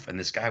 Loaf. And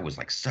this guy was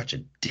like such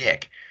a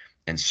dick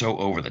and so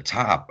over the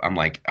top. I'm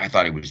like, I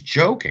thought he was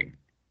joking.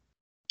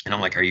 And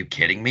I'm like, are you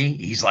kidding me?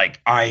 He's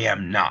like, I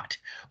am not,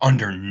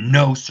 under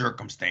no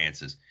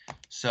circumstances.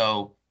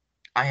 So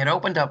I had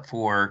opened up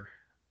for,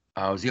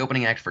 I was the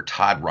opening act for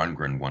Todd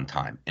Rundgren one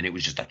time, and it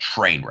was just a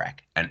train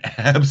wreck, an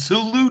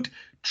absolute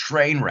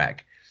train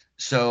wreck.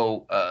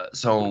 So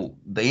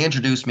they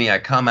introduced me. I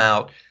come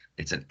out.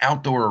 It's an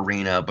outdoor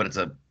arena, but it's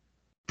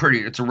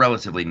a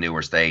relatively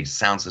newer stage.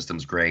 Sound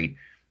system's great.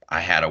 I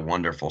had a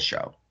wonderful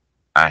show.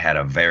 I had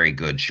a very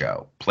good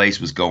show.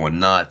 Place was going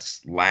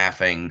nuts,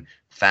 laughing,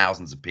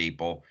 thousands of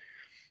people.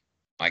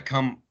 I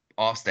come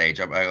off stage.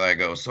 I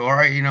go, so all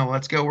right,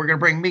 let's go. We're gonna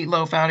bring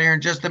Meatloaf out here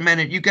in just a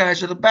minute. You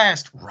guys are the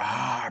best.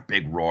 Roar,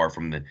 big roar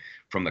from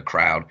the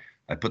crowd.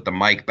 I put the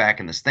mic back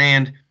in the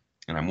stand,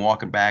 and I'm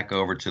walking back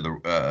over to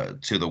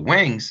the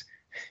wings,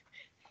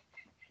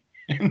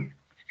 and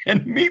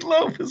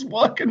Meatloaf is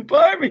walking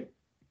by me,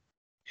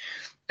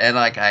 and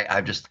like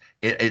I just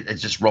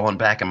it's just rolling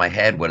back in my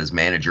head what his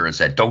manager had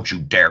said. Don't you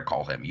dare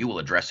call him. You will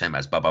address him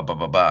as blah blah blah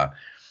blah blah.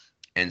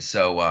 And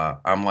so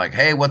I'm like,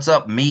 hey, what's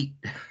up, Meat?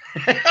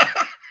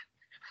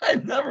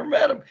 I'd never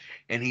met him.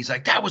 And he's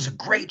like, that was a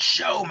great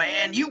show,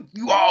 man. You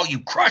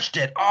crushed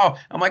it. Oh,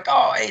 I'm like,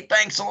 oh, hey,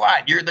 thanks a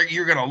lot.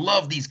 You're gonna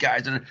love these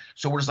guys. And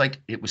so we're just like,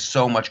 it was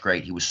so much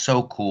great. He was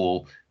so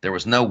cool. There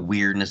was no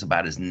weirdness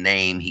about his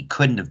name. He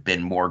couldn't have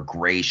been more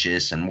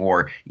gracious and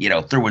more,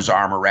 threw his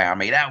arm around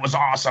me. That was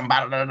awesome.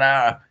 Blah, blah,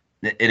 blah.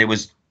 And it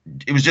was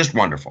just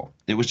wonderful.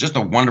 It was just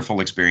a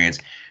wonderful experience.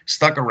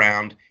 Stuck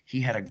around. He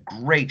had a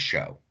great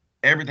show.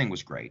 Everything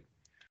was great.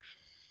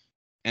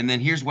 And then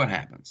here's what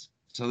happens.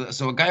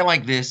 So a guy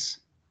like this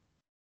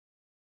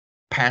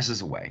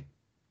passes away.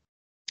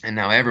 And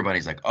now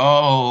everybody's like,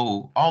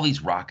 oh, all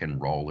these rock and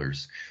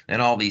rollers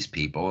and all these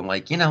people. And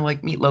like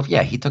Meatloaf,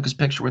 yeah, he took his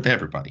picture with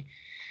everybody.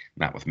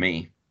 Not with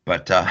me,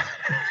 but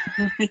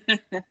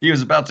he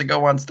was about to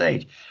go on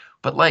stage.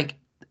 But like,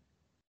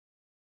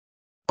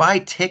 buy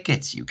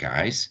tickets, you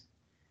guys.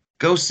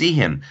 Go see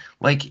him.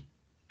 Like,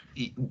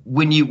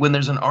 when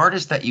there's an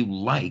artist that you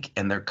like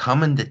and they're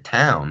coming to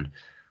town,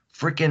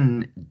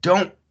 freaking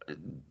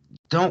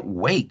don't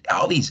wait.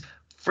 All these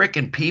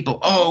freaking people.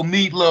 Oh,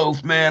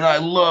 Meatloaf, man, I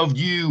loved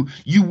you.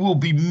 You will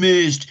be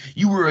missed.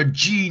 You were a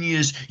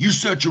genius. You're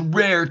such a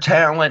rare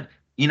talent.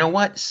 You know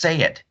what?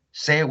 Say it.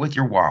 Say it with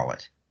your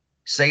wallet.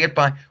 Say it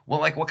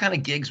like, what kind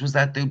of gigs was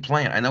that dude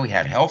playing? I know he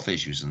had health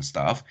issues and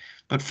stuff,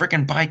 but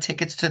freaking buy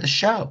tickets to the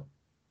show.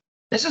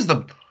 This is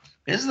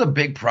the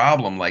big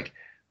problem. Like,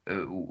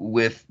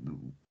 with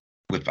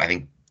I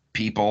think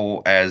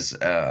people as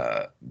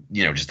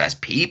just as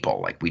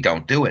people, like, we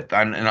don't do it.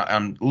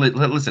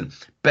 Listen,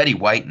 Betty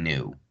White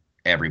knew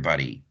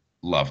everybody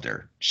loved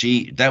her.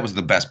 That was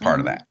the best part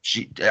of that.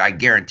 I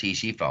guarantee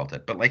she felt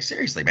it. But like,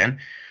 seriously, man,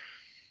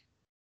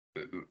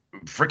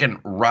 freaking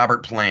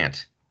Robert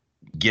Plant,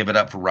 give it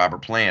up for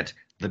Robert Plant.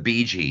 The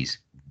Bee Gees,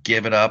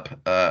 give it up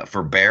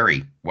for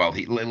Barry. Well,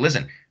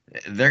 listen.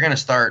 They're going to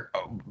start,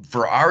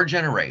 for our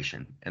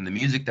generation and the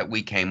music that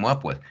we came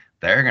up with,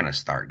 they're going to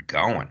start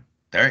going.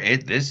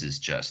 This is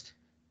just,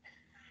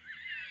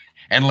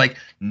 and like,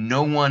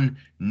 no one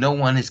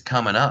is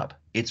coming up.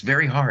 It's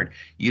very hard.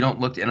 You don't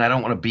look, and I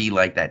don't want to be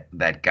like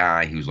that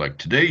guy who's like,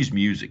 today's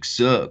music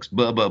sucks,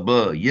 blah, blah,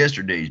 blah.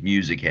 Yesterday's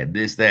music had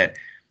this, that.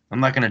 I'm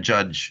not going to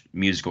judge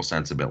musical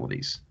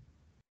sensibilities.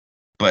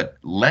 But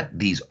let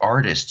these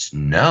artists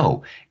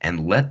know,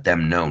 and let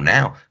them know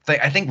now.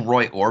 I think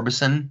Roy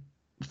Orbison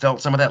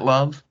felt some of that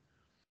love.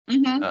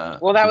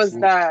 Mm-hmm. Well, that was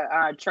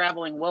the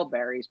Traveling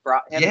Wilburys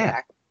brought him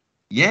back.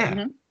 Yeah.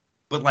 Mm-hmm.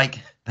 But like,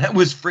 that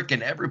was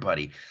freaking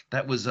everybody.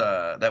 That was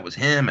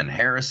him and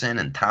Harrison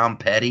and Tom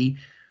Petty.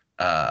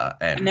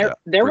 And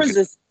there was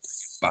this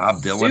Bob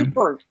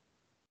Dylan.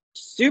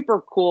 Super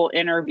cool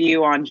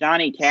interview on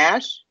Johnny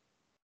Cash.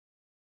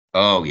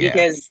 Oh yeah.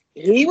 Because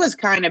he was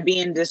kind of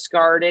being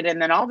discarded, and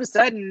then all of a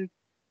sudden,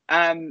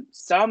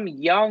 some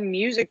young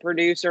music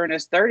producer in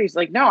his 30s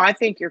like, no, I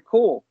think you're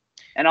cool.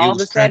 And all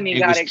of a sudden,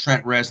 it was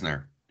Trent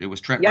Reznor. It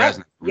was Trent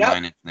Reznor from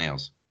 9 Inch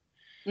Nails.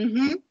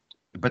 Mm-hmm.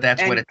 But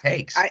that's what it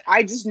takes.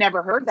 I just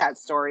never heard that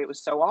story. It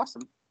was so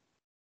awesome.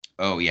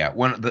 Oh yeah,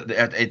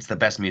 it's the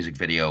best music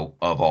video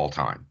of all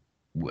time.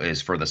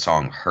 Is for the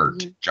song "Hurt."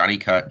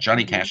 Mm-hmm.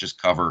 Johnny Cash's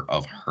cover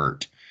of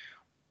 "Hurt."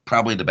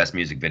 Probably the best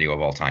music video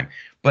of all time.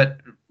 But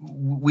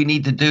we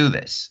need to do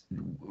this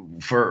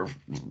for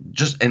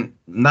and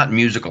not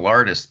musical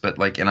artists, but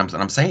like, and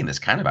I'm saying this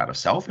kind of out of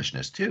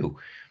selfishness too.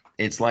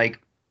 It's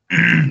like,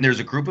 there's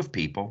a group of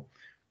people,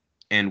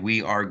 and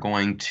we are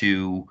going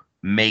to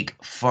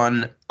make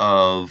fun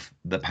of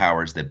the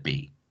powers that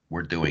be.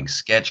 We're doing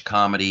sketch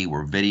comedy,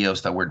 we're video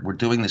stuff, we're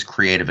doing this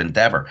creative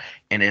endeavor,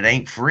 and it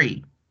ain't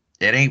free.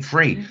 It ain't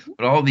free. Mm-hmm.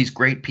 But all these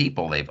great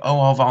people,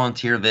 I'll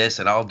volunteer this,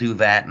 and I'll do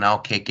that, and I'll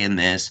kick in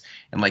this,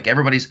 and like,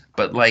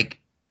 but like,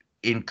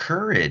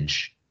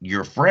 encourage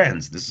your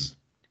friends.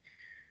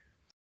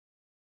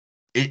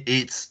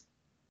 It's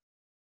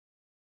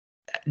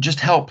just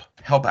help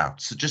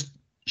out. So just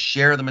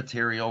share the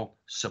material,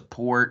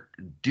 support,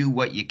 do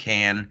what you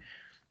can,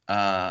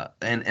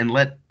 and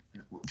let,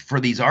 for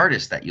these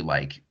artists that you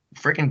like,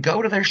 freaking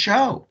go to their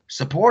show,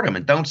 support them,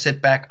 and don't sit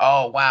back.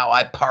 Oh wow,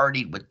 I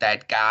partied with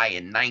that guy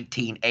in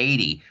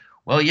 1980.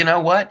 Well, you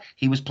know what?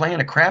 He was playing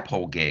a crap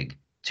hole gig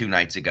 2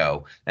 nights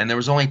ago, and there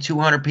was only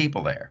 200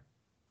 people there,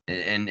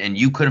 and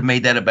you could have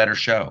made that a better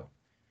show.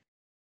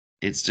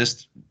 It's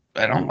just,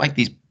 I don't like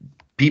these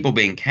people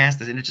being cast,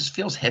 and it just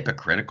feels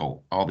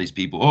hypocritical. All these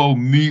people, oh,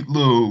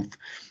 Meatloaf,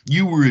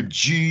 you were a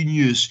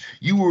genius.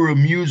 You were a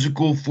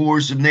musical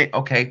force of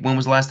Okay, when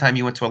was the last time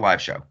you went to a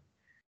live show?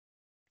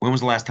 When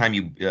was the last time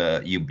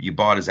you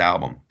bought his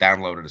album,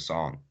 downloaded a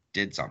song,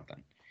 did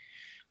something?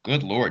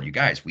 Good Lord, you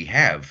guys, we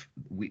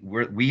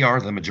are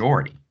the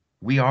majority.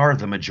 We are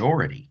the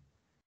majority.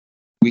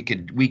 We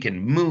can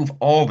move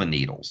all the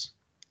needles,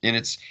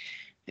 and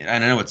I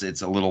know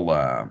it's a little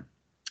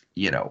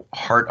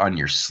heart on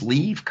your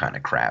sleeve kind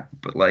of crap,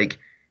 but like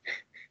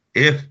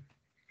if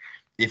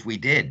we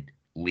did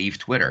leave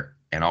Twitter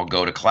and I'll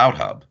go to Cloud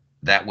Hub,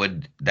 that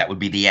would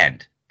be the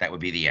end. That would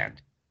be the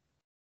end.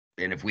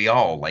 And if we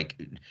all like,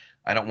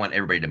 I don't want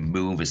everybody to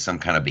move as some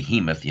kind of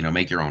behemoth,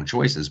 make your own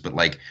choices, but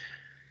like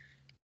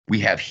we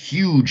have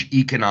huge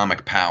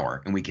economic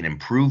power and we can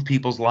improve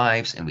people's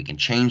lives and we can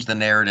change the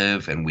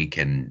narrative and we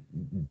can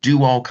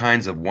do all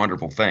kinds of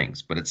wonderful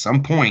things. But at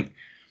some point,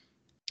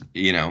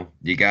 you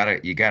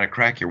gotta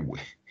crack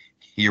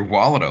your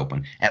wallet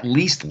open. At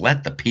least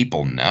let the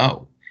people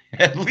know.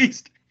 At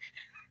least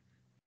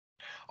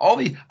all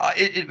the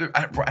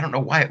I don't know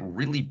why it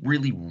really,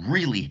 really,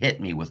 really hit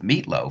me with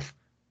Meatloaf.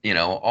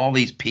 All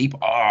these people.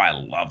 Oh, I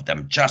loved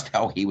them. Just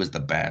how he was the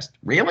best.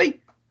 Really?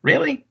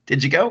 Really?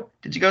 Did you go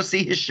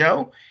see his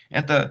show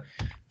at the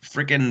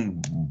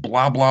freaking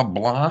blah blah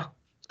blah?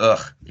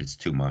 Ugh, it's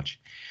too much.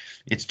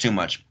 It's too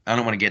much. I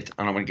don't want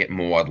to get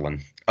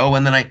maudlin. Oh,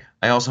 and then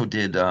I also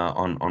did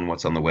on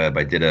What's on the Web.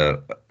 I did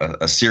a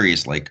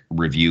serious like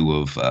review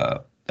of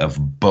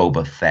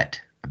Boba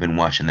Fett. I've been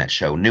watching that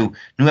show. New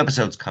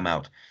episodes come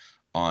out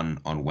on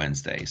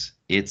Wednesdays.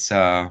 It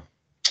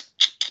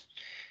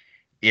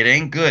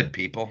ain't good,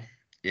 people.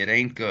 It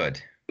ain't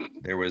good.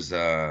 There was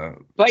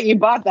But you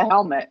bought the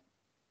helmet.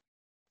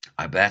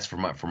 That's for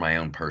my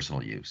own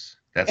personal use.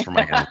 That's for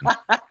my own.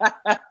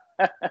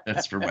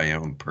 That's for my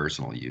own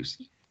personal use.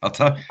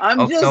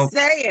 I'm just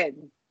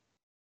saying.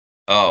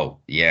 Oh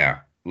yeah.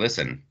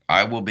 Listen,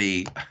 I will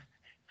be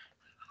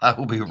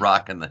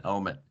rocking the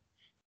helmet.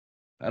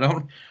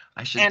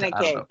 I should. And a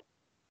cape.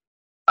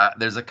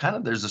 There's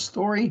a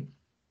story.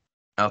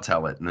 I'll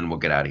tell it, and then we'll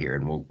get out of here,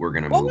 and we're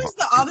gonna. What move was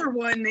on. the other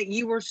one that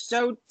you were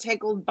so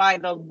tickled by?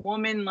 The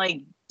woman,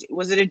 like,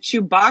 was it a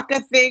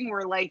Chewbacca thing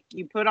where like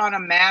you put on a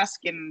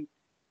mask and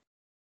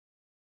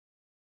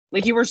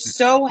like you were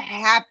so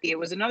happy? It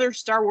was another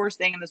Star Wars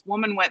thing, and this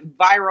woman went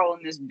viral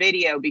in this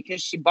video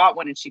because she bought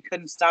one and she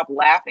couldn't stop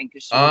laughing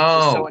because she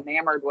was just so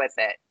enamored with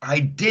it. I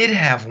did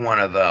have one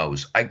of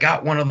those. I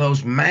got one of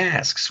those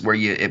masks where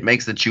it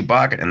makes the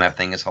Chewbacca, and that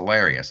thing is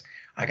hilarious.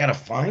 I gotta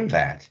find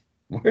that.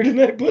 Where did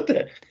I put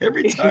that?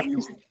 Every time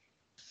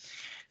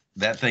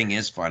that thing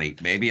is funny.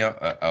 Maybe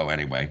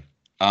anyway.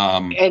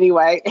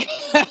 Anyway.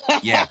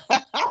 Yeah.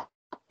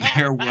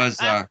 There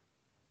was a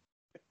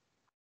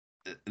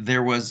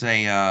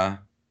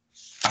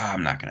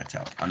I'm not gonna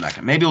tell.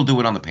 Maybe we'll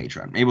do it on the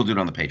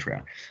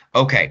Patreon.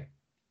 Okay.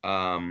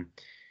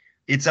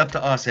 It's up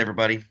to us,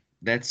 everybody.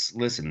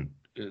 Listen.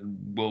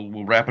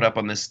 We'll wrap it up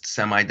on this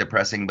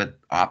semi-depressing but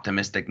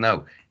optimistic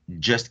note.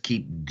 Just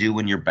keep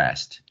doing your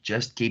best.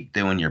 Just keep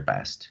doing your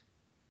best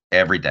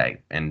every day,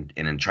 and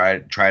try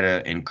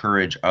to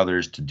encourage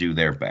others to do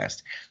their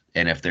best.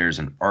 And if there's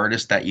an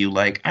artist that you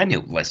like,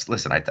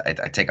 listen. I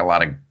take a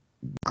lot of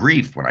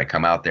grief when I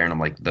come out there and I'm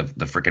like, the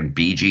freaking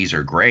Bee Gees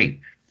are great,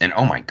 and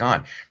oh my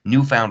God,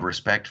 newfound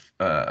respect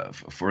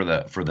for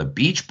the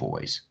Beach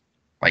Boys,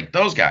 like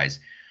those guys.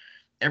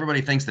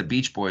 Everybody thinks the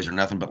Beach Boys are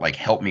nothing but like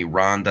Help Me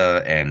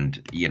Rhonda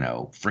and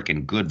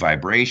freaking Good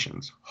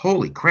Vibrations.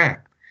 Holy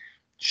crap.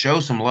 Show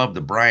some love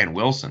to Brian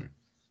Wilson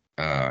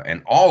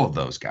and all of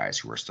those guys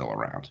who are still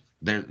around.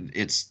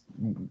 It's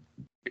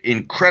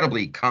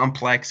incredibly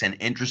complex and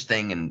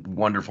interesting and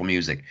wonderful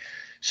music.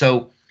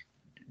 So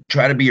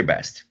try to be your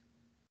best.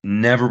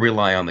 Never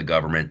rely on the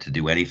government to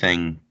do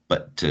anything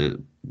but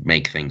to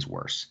make things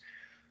worse.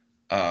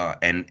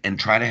 And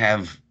try to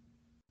have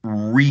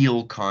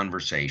real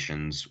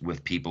conversations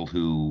with people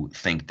who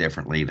think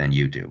differently than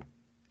you do.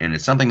 And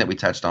it's something that we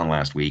touched on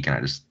last week, and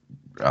I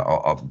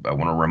want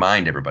to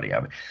remind everybody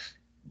of it.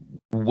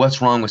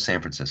 What's wrong with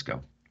San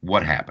Francisco?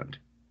 What happened?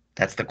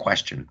 That's the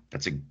question.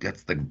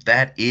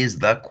 That is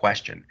the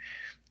question.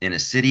 In a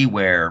city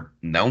where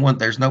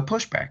there's no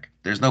pushback.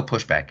 There's no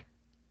pushback.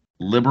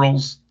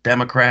 Liberals,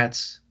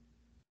 Democrats,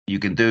 you're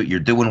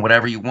doing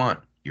whatever you want.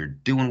 You're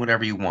doing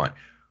whatever you want.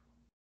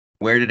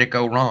 Where did it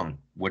go wrong?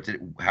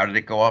 How did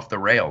it go off the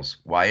rails?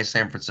 Why is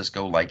San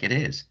Francisco like it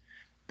is?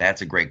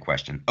 That's a great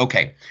question.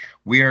 Okay,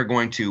 we are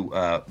going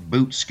to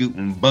boot, scoot,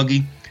 and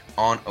boogie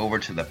on over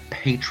to the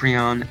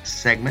Patreon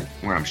segment,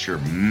 where I'm sure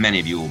many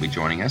of you will be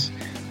joining us.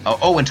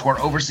 And to our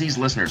overseas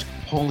listeners,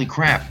 holy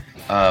crap,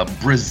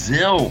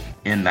 Brazil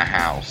in the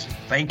house.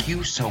 Thank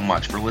you so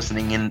much for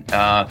listening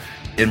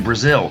in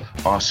Brazil,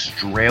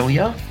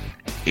 Australia,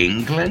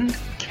 England,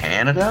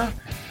 Canada,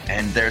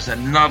 and there's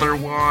another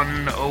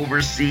one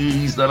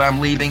overseas that I'm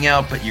leaving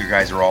out, but you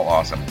guys are all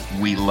awesome.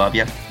 We love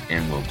you,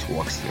 and we'll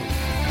talk soon.